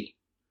Tennessee.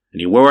 And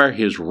he wore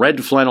his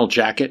red flannel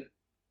jacket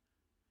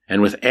and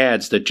with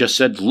ads that just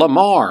said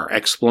Lamar! !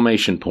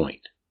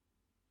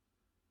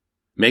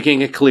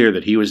 Making it clear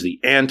that he was the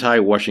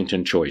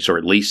anti-Washington choice, or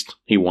at least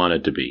he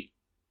wanted to be.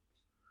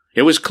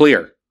 It was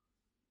clear.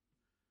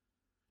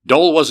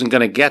 Dole wasn't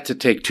going to get to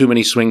take too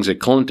many swings at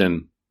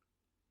Clinton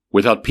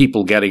without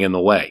people getting in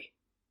the way.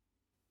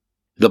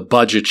 The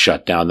budget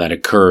shutdown that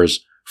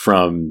occurs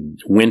from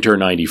winter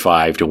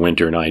 95 to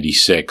winter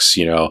 96,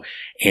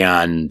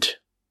 and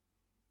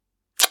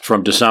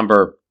from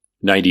December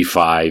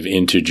 95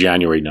 into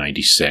January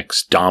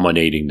 96,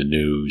 dominating the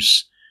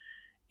news,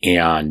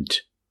 and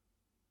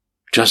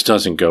just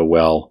doesn't go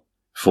well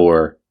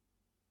for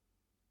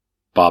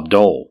Bob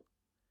Dole.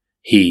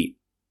 He,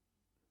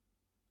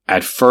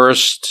 at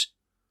first,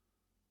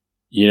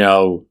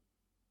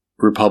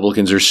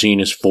 Republicans are seen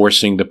as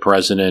forcing the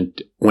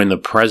president. When the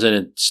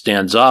president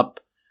stands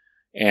up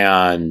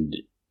and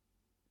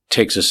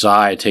takes a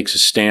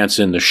stance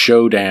in the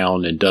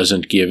showdown and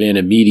doesn't give in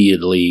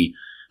immediately,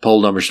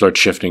 poll numbers start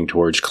shifting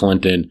towards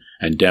Clinton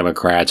and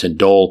Democrats, and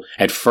Dole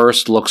at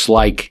first looks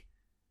like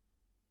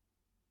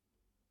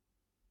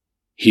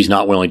he's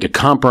not willing to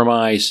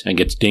compromise and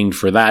gets dinged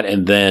for that.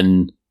 And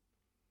then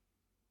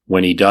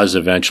when he does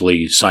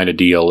eventually sign a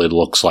deal, it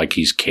looks like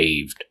he's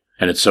caved.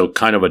 And it's so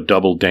kind of a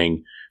double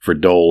ding for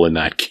Dole in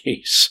that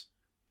case.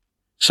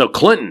 So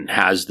Clinton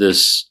has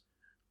this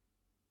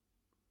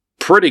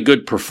pretty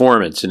good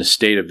performance in a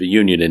State of the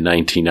Union in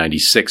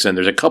 1996, and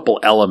there's a couple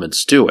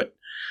elements to it.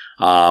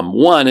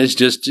 One is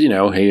just, he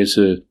is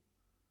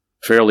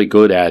fairly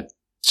good at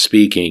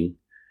speaking.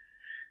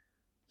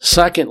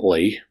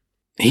 Secondly,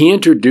 he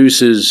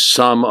introduces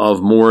some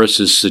of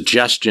Morris's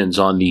suggestions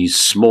on these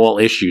small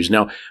issues.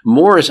 Now,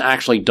 Morris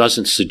actually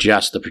doesn't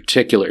suggest the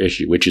particular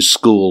issue, which is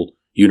school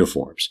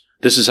uniforms.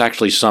 This is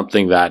actually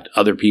something that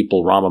other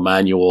people, Rahm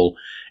Emanuel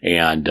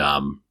and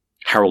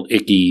Harold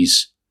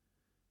Ickes,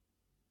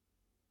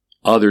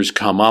 others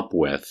come up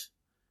with,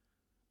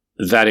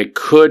 that it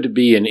could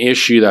be an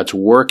issue that's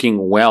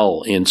working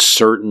well in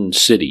certain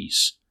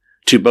cities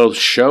to both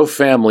show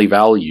family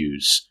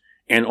values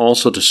and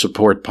also to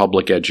support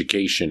public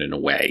education in a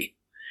way,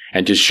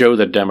 and to show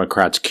that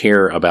Democrats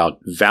care about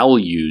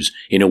values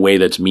in a way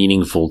that's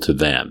meaningful to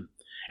them.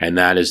 And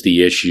that is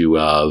the issue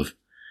of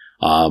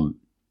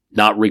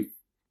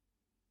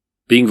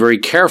being very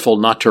careful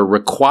not to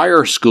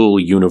require school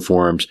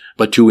uniforms,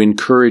 but to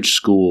encourage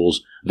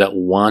schools that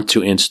want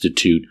to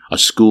institute a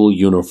school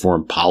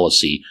uniform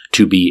policy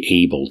to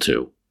be able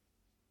to.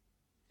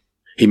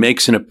 He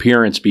makes an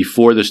appearance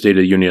before the State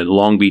of the Union in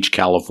Long Beach,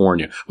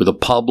 California, with a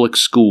public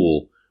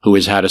school who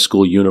has had a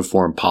school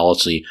uniform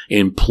policy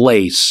in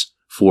place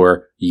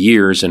for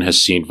years and has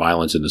seen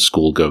violence in the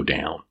school go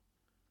down.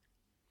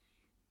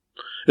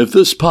 If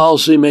this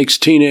policy makes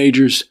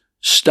teenagers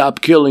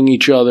stop killing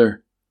each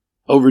other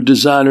over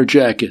designer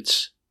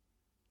jackets,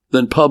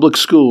 then public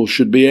schools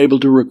should be able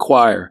to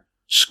require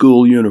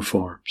school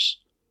uniforms.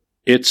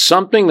 It's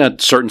something that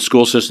certain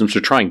school systems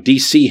are trying.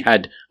 D.C.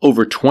 had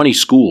over 20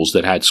 schools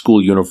that had school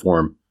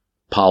uniform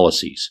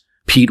policies.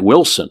 Pete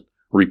Wilson,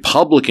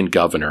 Republican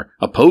governor,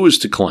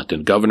 opposed to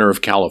Clinton, governor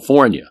of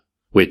California,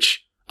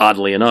 which,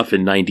 oddly enough,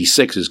 in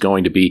 96 is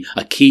going to be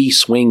a key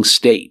swing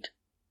state.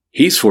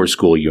 He's for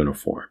school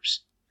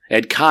uniforms.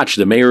 Ed Koch,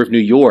 the mayor of New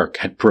York,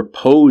 had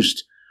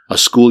proposed a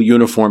school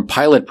uniform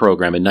pilot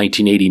program in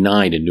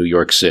 1989 in New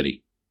York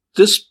City.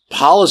 This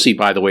policy,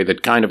 by the way,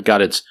 that kind of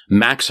got its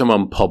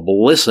maximum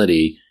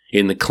publicity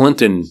in the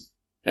Clinton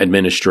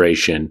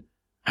administration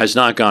has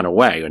not gone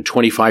away. And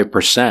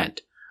 25%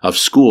 of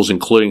schools,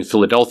 including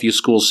Philadelphia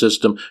school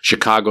system,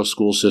 Chicago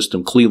school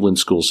system, Cleveland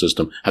school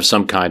system, have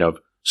some kind of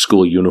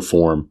school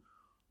uniform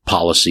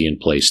policy in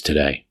place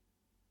today.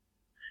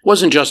 It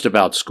wasn't just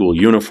about school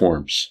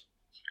uniforms.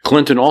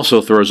 Clinton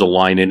also throws a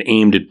line in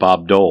aimed at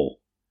Bob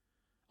Dole.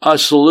 I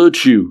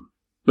salute you,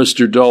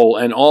 Mr. Dole,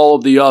 and all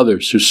of the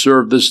others who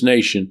served this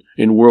nation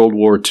in World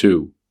War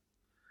II.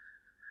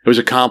 It was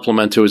a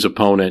compliment to his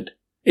opponent.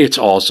 It's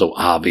also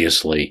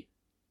obviously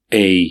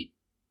a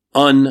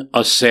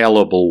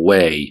unassailable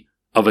way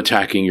of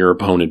attacking your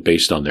opponent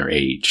based on their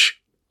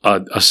age.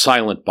 A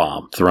silent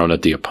bomb thrown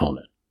at the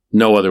opponent.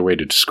 No other way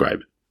to describe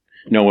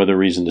it. No other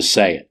reason to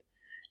say it.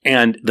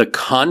 And the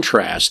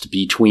contrast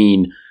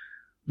between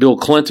Bill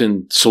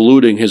Clinton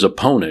saluting his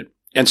opponent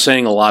and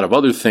saying a lot of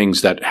other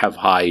things that have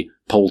high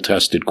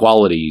poll-tested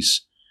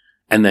qualities,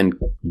 and then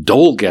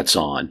Dole gets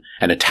on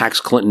and attacks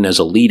Clinton as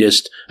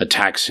elitist,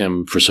 attacks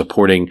him for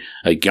supporting,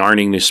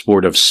 garnering the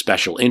support of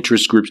special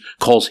interest groups,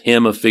 calls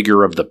him a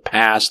figure of the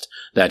past,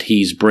 that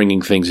he's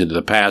bringing things into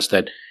the past,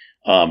 that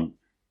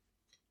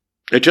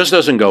it just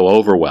doesn't go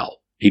over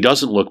well. He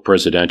doesn't look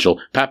presidential.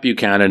 Pat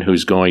Buchanan,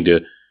 who's going to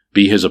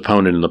be his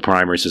opponent in the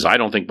primary, says, I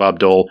don't think Bob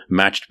Dole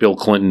matched Bill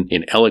Clinton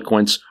in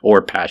eloquence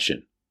or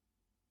passion.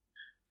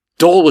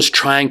 Dole was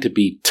trying to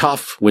be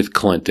tough with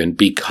Clinton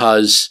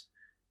because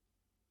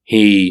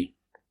he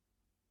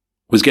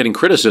was getting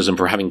criticism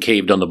for having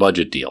caved on the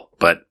budget deal,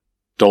 but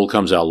Dole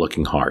comes out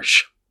looking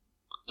harsh.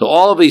 So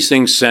all of these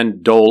things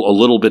send Dole a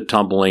little bit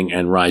tumbling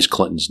and rise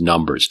Clinton's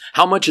numbers.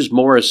 How much is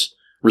Morris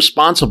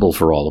responsible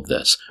for all of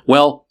this?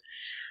 Well,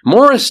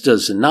 Morris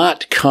does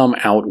not come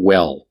out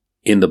well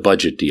in the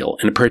budget deal.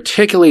 And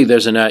particularly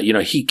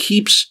he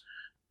keeps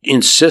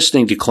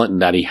insisting to Clinton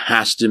that he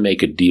has to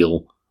make a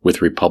deal with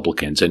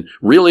Republicans. And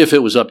really, if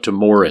it was up to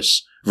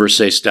Morris versus,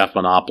 say,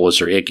 Stephanopoulos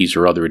or Ickes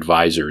or other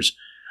advisors,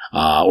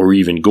 or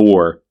even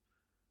Gore,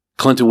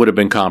 Clinton would have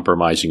been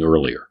compromising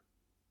earlier.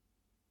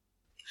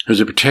 There's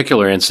a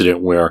particular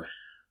incident where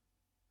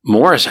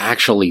Morris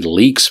actually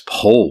leaks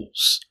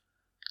polls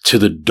to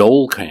the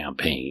Dole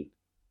campaign,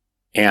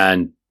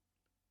 and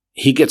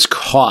he gets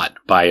caught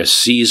by a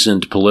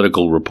seasoned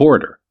political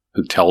reporter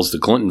who tells the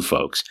Clinton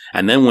folks.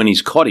 And then when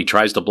he's caught, he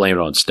tries to blame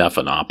it on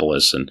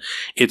Stephanopoulos. And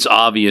it's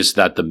obvious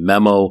that the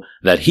memo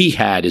that he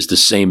had is the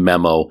same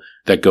memo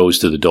that goes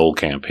to the Dole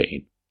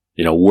campaign.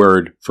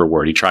 Word for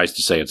word. He tries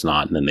to say it's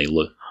not, and then they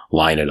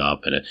line it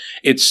up. And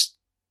it's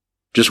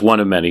just one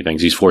of many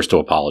things. He's forced to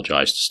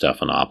apologize to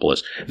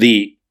Stephanopoulos.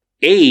 The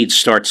aides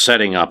start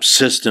setting up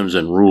systems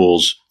and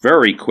rules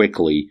very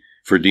quickly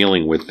for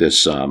dealing with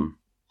this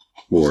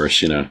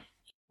Morris,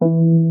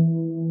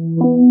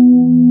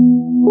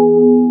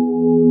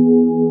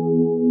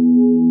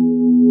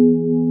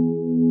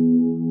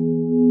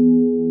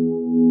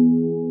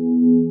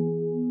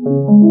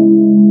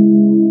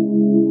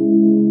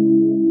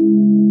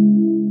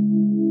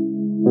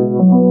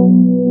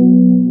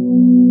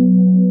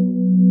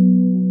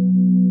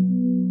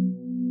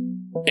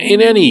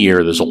 In any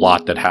year, there's a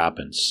lot that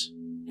happens.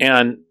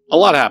 And a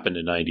lot happened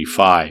in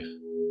 95.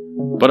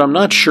 But I'm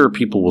not sure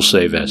people will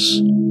say this.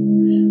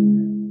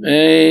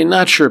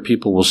 Not sure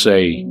people will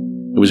say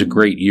It was a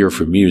great year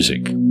for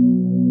music.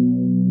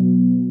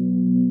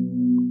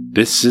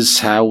 This is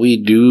how we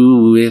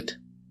do it.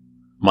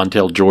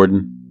 Montel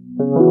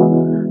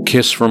Jordan.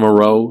 Kiss from a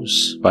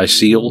Rose by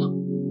Seal.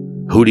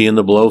 Hootie and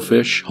the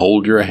Blowfish,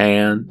 Hold Your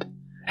Hand,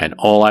 and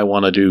All I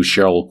Want to Do,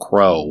 Sheryl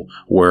Crow,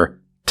 were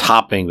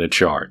topping the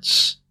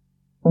charts.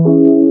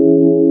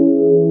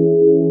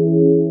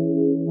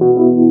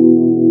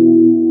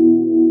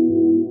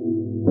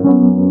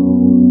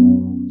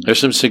 There's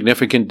some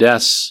significant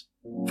deaths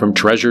from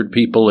treasured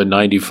people in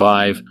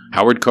 95.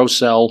 Howard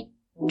Cosell,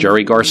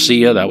 Jerry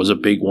Garcia, that was a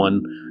big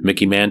one.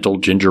 Mickey Mantle,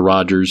 Ginger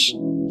Rogers.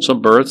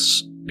 Some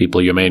births,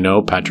 people you may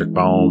know, Patrick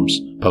Mahomes,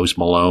 Post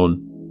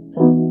Malone.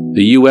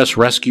 The U.S.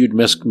 rescued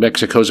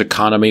Mexico's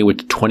economy with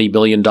the $20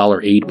 billion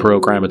aid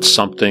program. It's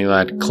something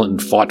that Clinton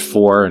fought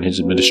for and his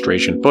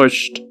administration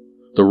pushed.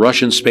 The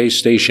Russian space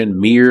station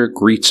Mir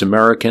greets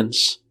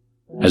Americans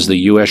as the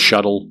U.S.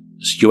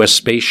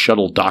 space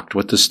shuttle docked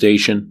with the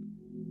station.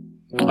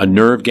 A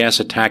nerve gas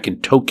attack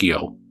in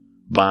Tokyo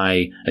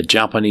by a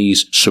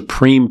Japanese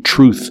Supreme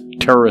Truth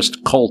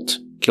terrorist cult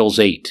kills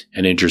 8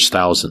 and injures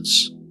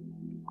thousands.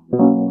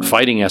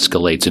 Fighting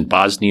escalates in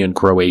Bosnia and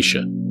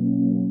Croatia.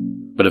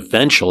 But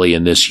eventually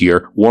in this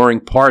year, warring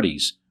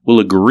parties will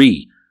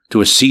agree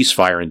to a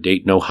ceasefire in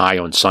Dayton,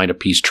 Ohio, and sign a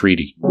peace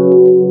treaty.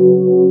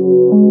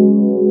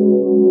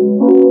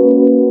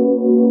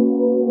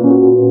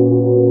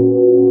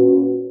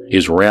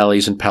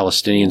 Israelis and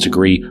Palestinians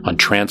agree on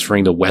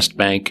transferring the West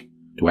Bank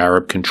to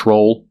Arab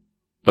control.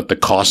 But the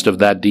cost of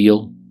that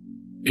deal?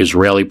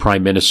 Israeli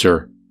Prime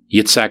Minister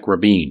Yitzhak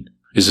Rabin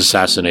is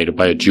assassinated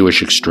by a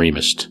Jewish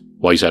extremist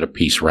while he's at a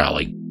peace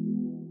rally.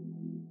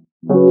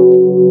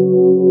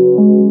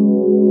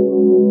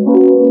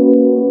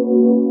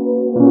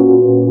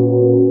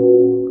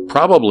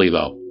 Probably,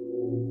 though,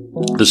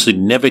 the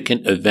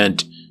significant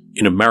event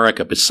in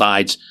America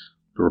besides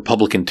the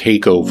Republican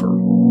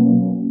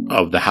takeover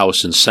of the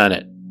House and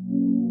Senate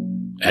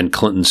and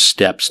Clinton's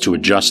steps to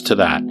adjust to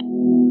that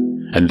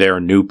and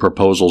their new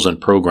proposals and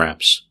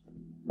programs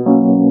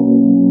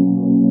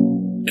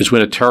is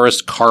when a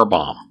terrorist car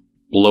bomb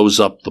blows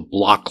up the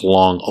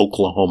block-long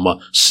Oklahoma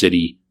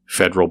City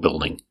federal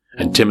building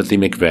and Timothy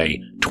McVeigh,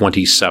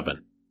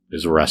 27,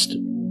 is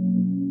arrested.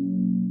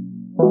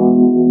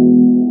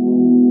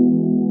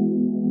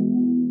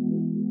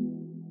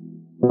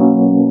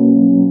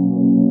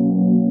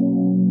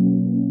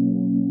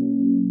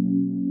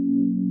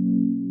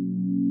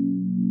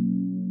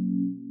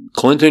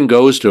 Clinton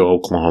goes to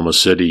Oklahoma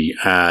City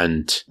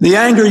and... The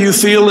anger you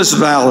feel is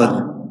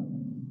valid,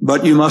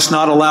 but you must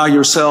not allow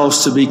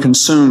yourselves to be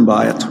consumed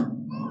by it.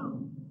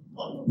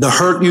 The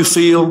hurt you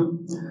feel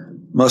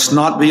must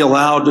not be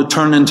allowed to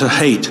turn into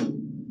hate,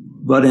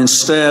 but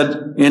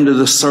instead into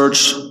the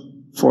search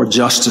for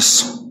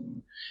justice.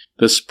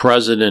 This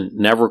president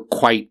never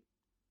quite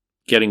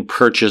getting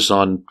purchase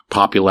on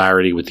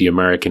popularity with the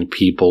American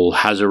people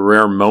has a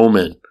rare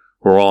moment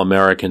where all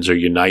Americans are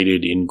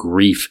united in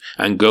grief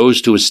and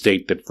goes to a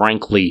state that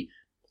frankly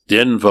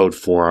didn't vote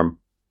for him,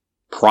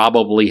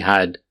 probably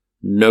had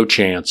no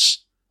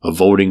chance of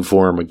voting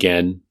for him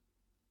again,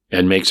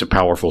 and makes a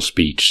powerful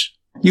speech.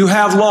 You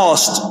have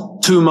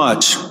lost too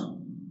much,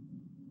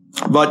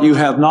 but you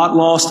have not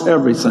lost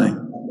everything.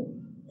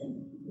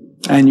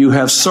 And you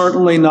have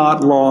certainly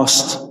not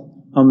lost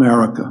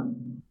America.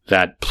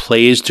 That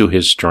plays to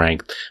his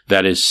strength,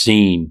 that is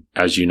seen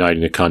as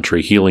uniting the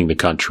country, healing the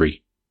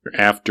country.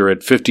 After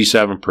it,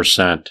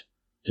 57%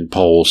 in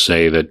polls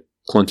say that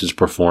Clinton's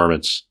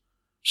performance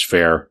is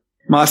fair.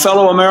 My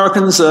fellow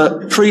Americans,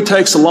 a tree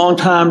takes a long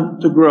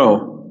time to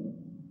grow,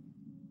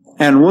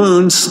 and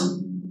wounds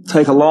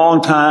take a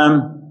long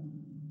time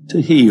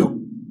to heal.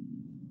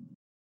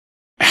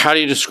 How do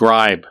you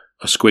describe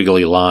a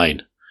squiggly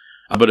line?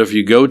 But if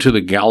you go to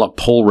the Gallup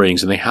poll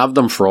ratings, and they have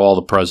them for all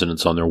the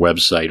presidents on their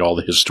website, all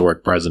the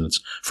historic presidents,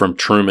 from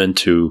Truman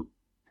to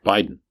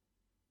Biden.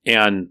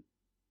 And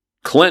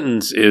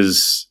Clinton's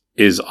is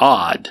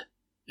odd.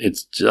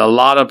 It's a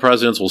lot of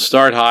presidents will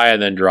start high and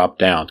then drop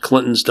down.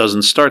 Clinton's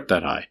doesn't start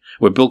that high.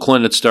 With Bill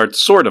Clinton, it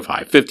starts sort of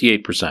high,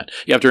 58%.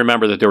 You have to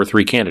remember that there were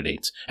 3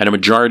 candidates, and a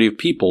majority of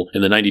people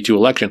in the 92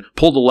 election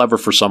pulled the lever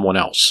for someone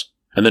else.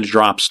 And then it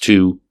drops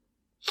to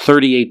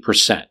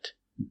 38%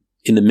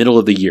 in the middle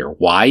of the year.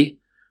 Why?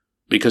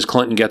 Because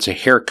Clinton gets a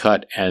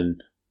haircut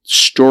and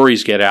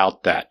stories get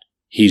out that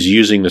he's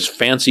using this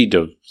fancy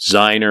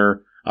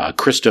designer,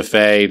 Christophe,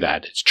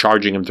 that is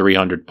charging him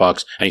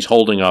 $300, and he's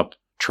holding up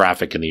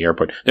traffic in the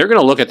airport. They're going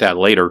to look at that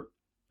later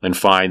and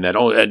find that,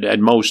 at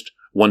most,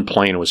 one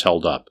plane was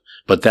held up.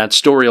 But that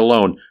story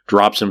alone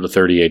drops him to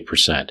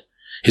 38%.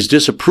 His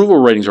disapproval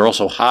ratings are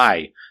also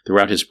high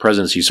throughout his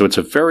presidency, so it's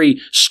a very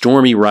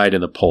stormy ride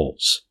in the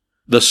polls.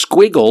 The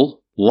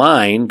squiggle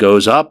line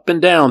goes up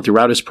and down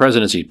throughout his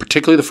presidency,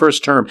 particularly the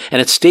first term,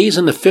 and it stays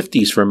in the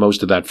 50s for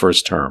most of that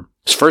first term.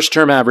 His first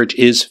term average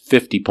is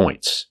 50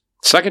 points.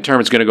 Second term,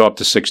 it's going to go up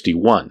to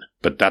 61,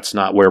 but that's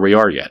not where we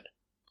are yet.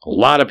 A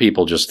lot of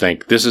people just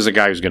think this is a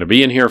guy who's going to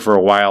be in here for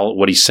a while.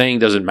 What he's saying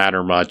doesn't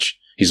matter much.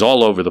 He's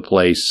all over the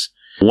place.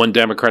 One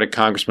Democratic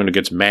congressman who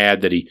gets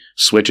mad that he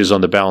switches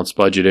on the balanced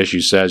budget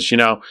issue says,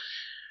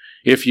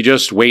 if you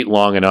just wait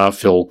long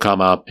enough, he'll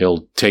come up,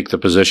 he'll take the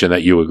position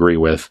that you agree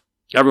with.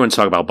 Everyone's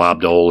talking about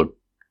Bob Dole or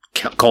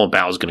Colin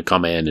Powell's going to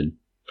come in and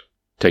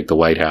take the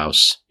White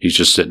House. He's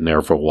just sitting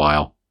there for a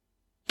while.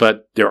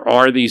 But there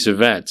are these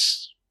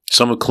events,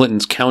 some of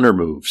Clinton's counter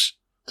moves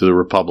to the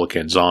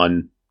Republicans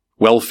on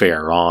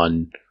welfare,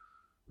 on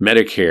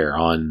Medicare,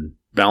 on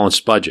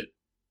balanced budget,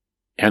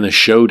 and the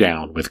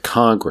showdown with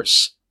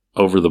Congress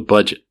over the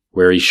budget,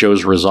 where he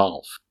shows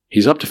resolve.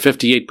 He's up to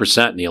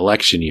 58% in the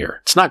election year.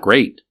 It's not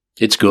great.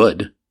 It's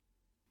good.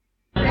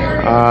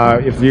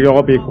 If you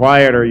all be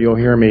quieter, you'll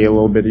hear me a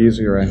little bit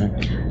easier, I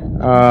think.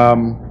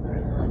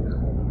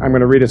 I'm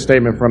going to read a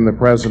statement from the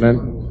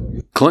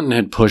president. Clinton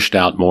had pushed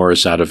out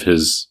Morris out of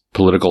his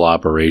political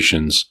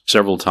operations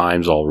several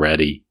times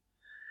already,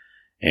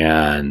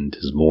 and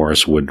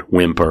Morris would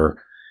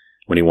whimper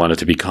when he wanted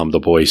to become the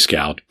Boy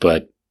Scout.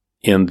 But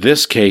in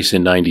this case,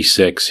 in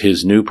 96,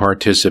 his new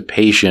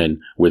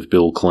participation with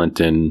Bill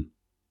Clinton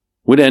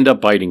would end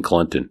up biting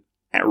Clinton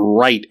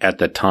right at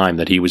the time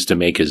that he was to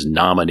make his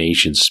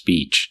nomination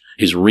speech,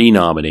 his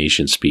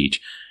renomination speech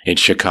in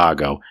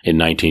Chicago in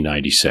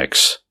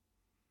 1996.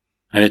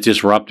 And it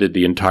disrupted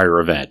the entire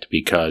event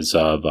because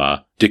of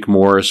Dick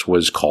Morris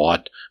was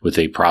caught with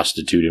a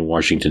prostitute in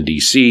Washington,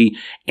 D.C.,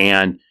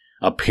 and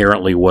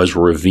apparently was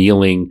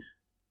revealing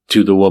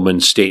to the woman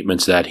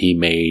statements that he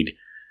made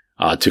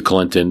to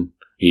Clinton.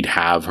 He'd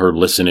have her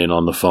listen in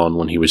on the phone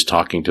when he was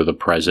talking to the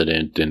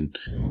president. And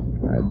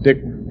Dick,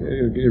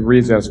 it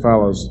reads as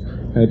follows.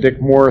 Dick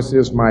Morris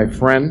is my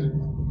friend,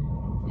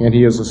 and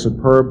he is a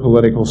superb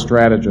political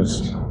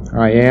strategist.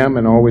 I am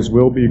and always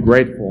will be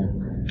grateful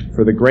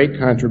for the great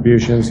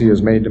contributions he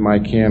has made to my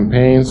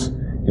campaigns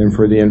and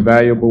for the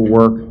invaluable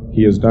work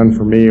he has done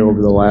for me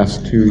over the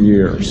last 2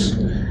 years.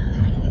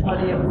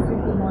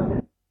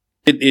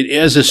 It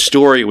as a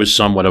story, it was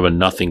somewhat of a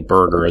nothing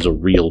burger, as a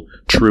real,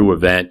 true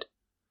event,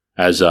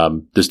 as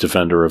this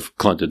defender of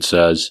Clinton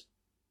says.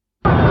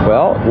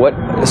 Well,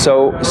 what?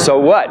 So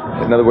what?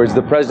 In other words,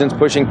 the president's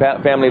pushing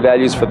family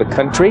values for the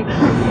country.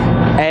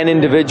 An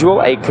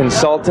individual, a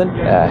consultant,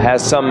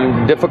 has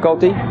some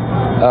difficulty.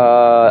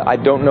 I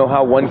don't know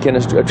how one can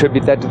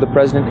attribute that to the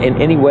president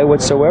in any way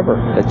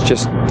whatsoever. It's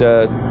just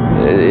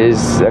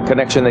is a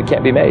connection that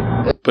can't be made.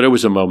 But it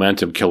was a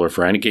momentum killer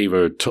for, and it gave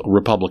a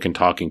Republican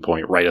talking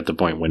point right at the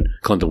point when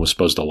Clinton was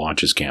supposed to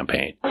launch his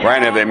campaign.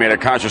 Ryan, have they made a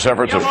conscious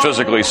effort to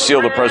physically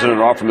seal the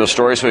president off from the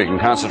story so he can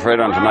concentrate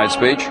on tonight's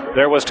speech?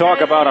 There was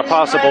talk about a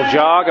possible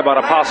jog, about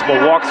a possible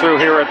walkthrough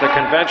here at the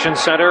convention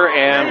center,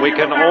 and we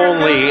can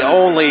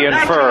only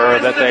infer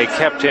that they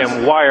kept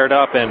him wired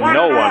up, and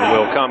no one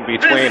will come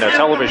between a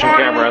television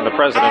camera and the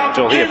president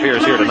until he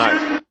appears here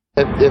tonight.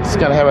 It's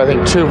going to have, I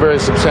think, two very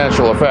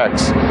substantial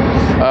effects.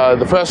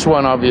 The first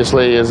one,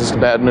 obviously, is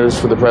bad news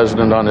for the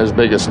president on his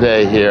biggest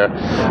day here,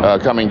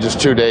 coming just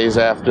 2 days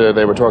after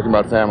they were talking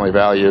about family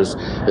values.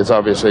 It's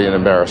obviously an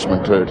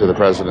embarrassment to the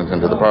president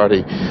and to the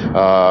party.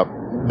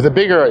 The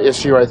bigger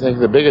issue, I think,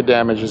 the bigger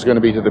damage is going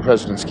to be to the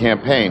president's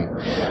campaign.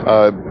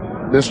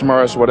 Mr.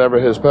 Morris, whatever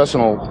his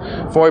personal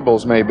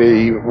foibles may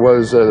be,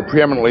 was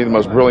preeminently the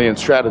most brilliant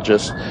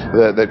strategist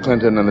that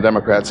Clinton and the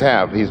Democrats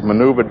have. He's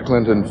maneuvered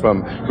Clinton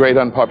from great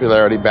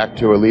unpopularity back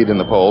to a lead in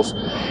the polls,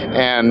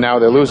 and now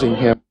they're losing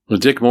him. Well,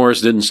 Dick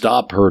Morris didn't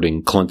stop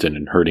hurting Clinton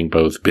and hurting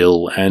both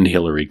Bill and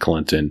Hillary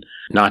Clinton.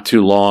 Not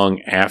too long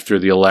after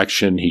the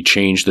election, he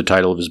changed the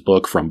title of his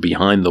book from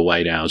Behind the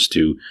White House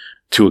to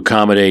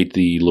accommodate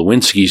the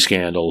Lewinsky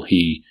scandal.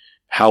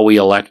 How we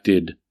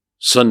elected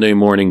Sunday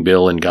morning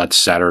Bill and got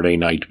Saturday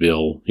night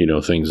Bill,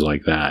 things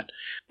like that.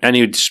 And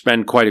he'd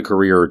spend quite a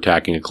career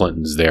attacking the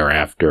Clintons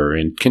thereafter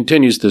and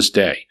continues this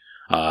day.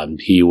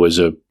 He was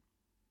a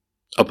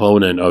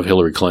opponent of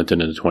Hillary Clinton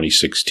in the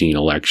 2016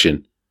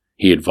 election.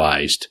 He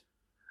advised,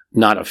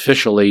 not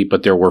officially,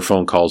 but there were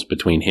phone calls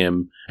between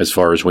him, as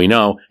far as we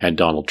know, and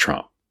Donald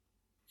Trump.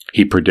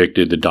 He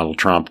predicted that Donald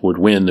Trump would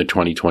win the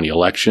 2020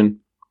 election.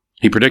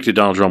 He predicted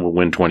Donald Trump would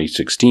win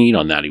 2016.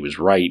 On that, he was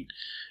right.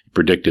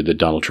 Predicted that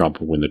Donald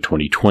Trump would win the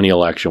 2020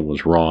 election,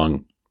 was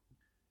wrong.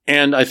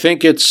 And I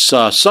think it's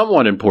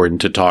somewhat important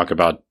to talk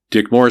about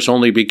Dick Morris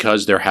only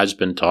because there has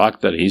been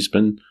talk that he's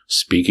been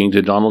speaking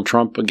to Donald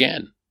Trump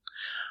again.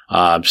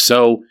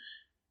 So,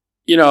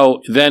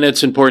 then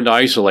it's important to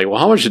isolate, well,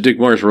 how much did Dick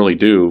Morris really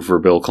do for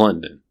Bill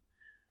Clinton?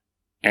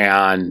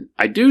 And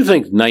I do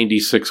think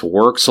 96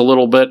 works a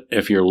little bit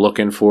if you're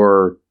looking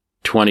for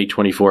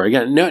 2024.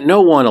 Again,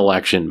 no one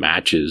election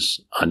matches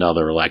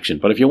another election.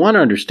 But if you want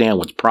to understand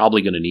what's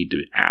probably going to need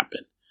to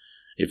happen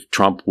if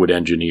Trump would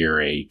engineer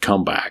a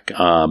comeback,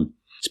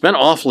 it's been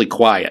awfully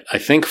quiet. I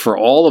think for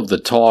all of the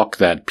talk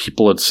that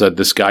people had said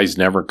this guy's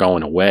never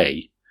going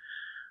away,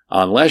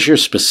 unless you're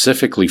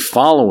specifically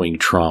following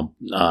Trump,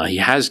 he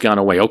has gone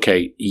away.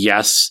 Okay,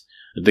 yes,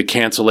 the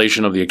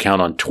cancellation of the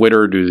account on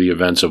Twitter due to the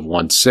events of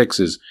 1/6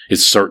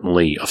 is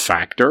certainly a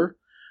factor.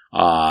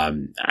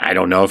 I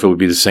don't know if it would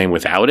be the same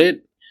without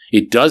it.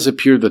 It does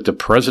appear that the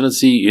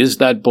presidency is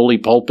that bully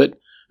pulpit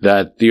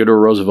that Theodore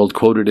Roosevelt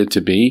quoted it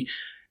to be.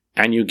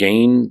 And you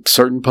gain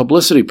certain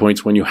publicity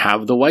points when you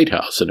have the White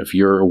House. And if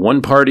you're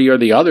one party or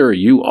the other,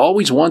 you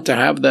always want to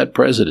have that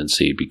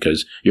presidency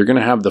because you're going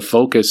to have the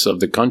focus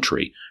of the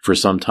country for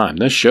some time.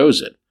 This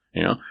shows it.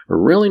 We're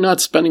really not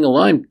spending a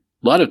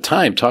lot of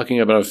time talking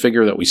about a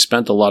figure that we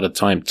spent a lot of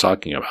time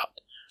talking about.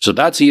 So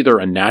that's either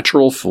a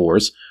natural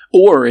force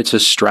or it's a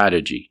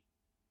strategy.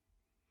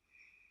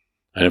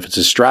 And if it's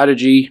a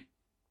strategy,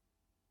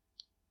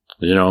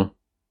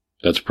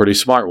 that's a pretty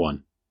smart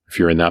one if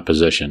you're in that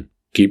position.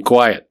 Keep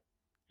quiet.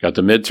 Got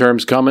the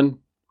midterms coming,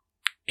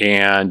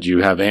 and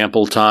you have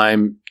ample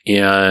time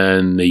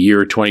in the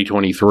year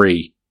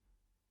 2023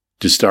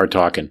 to start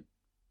talking.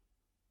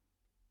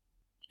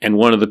 And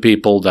one of the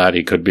people that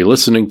he could be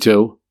listening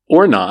to,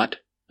 or not,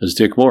 is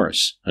Dick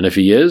Morris. And if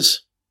he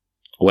is,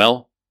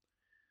 well,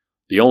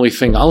 the only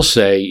thing I'll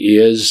say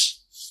is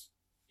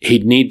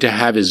he'd need to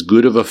have as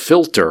good of a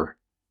filter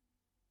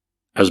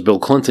as Bill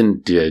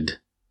Clinton did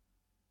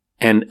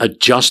and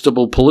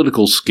adjustable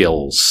political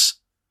skills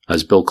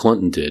as Bill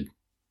Clinton did.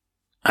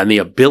 And the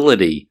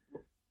ability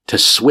to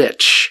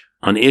switch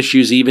on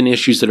issues, even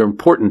issues that are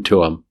important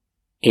to him,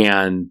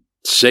 and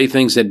say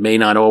things that may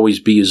not always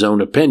be his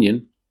own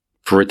opinion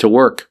for it to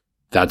work.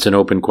 That's an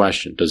open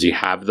question. Does he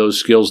have those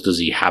skills? Does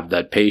he have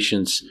that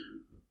patience?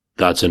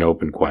 That's an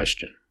open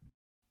question.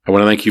 I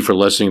want to thank you for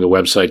listening. The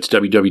website's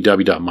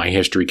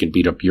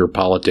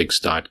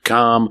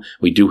www.myhistorycanbeatupyourpolitics.com.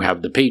 We do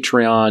have the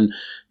Patreon,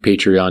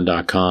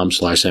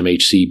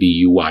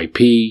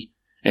 patreon.com/MHCBUYP.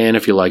 And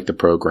if you like the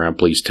program,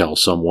 please tell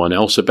someone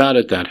else about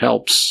it. That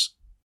helps.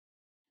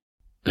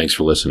 Thanks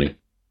for listening.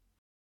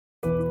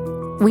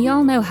 We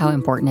all know how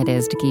important it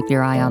is to keep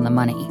your eye on the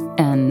money,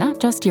 and not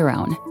just your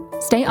own.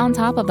 Stay on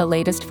top of the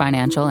latest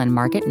financial and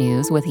market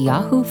news with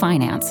Yahoo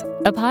Finance,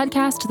 a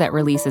podcast that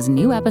releases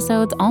new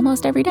episodes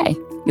almost every day.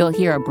 You'll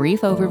hear a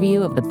brief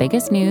overview of the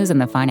biggest news in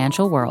the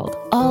financial world,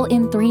 all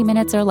in 3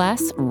 minutes or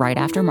less, right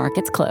after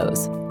markets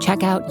close.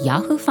 Check out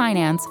Yahoo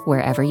Finance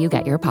wherever you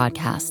get your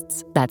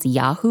podcasts. That's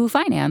Yahoo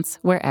Finance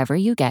wherever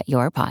you get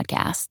your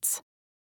podcasts.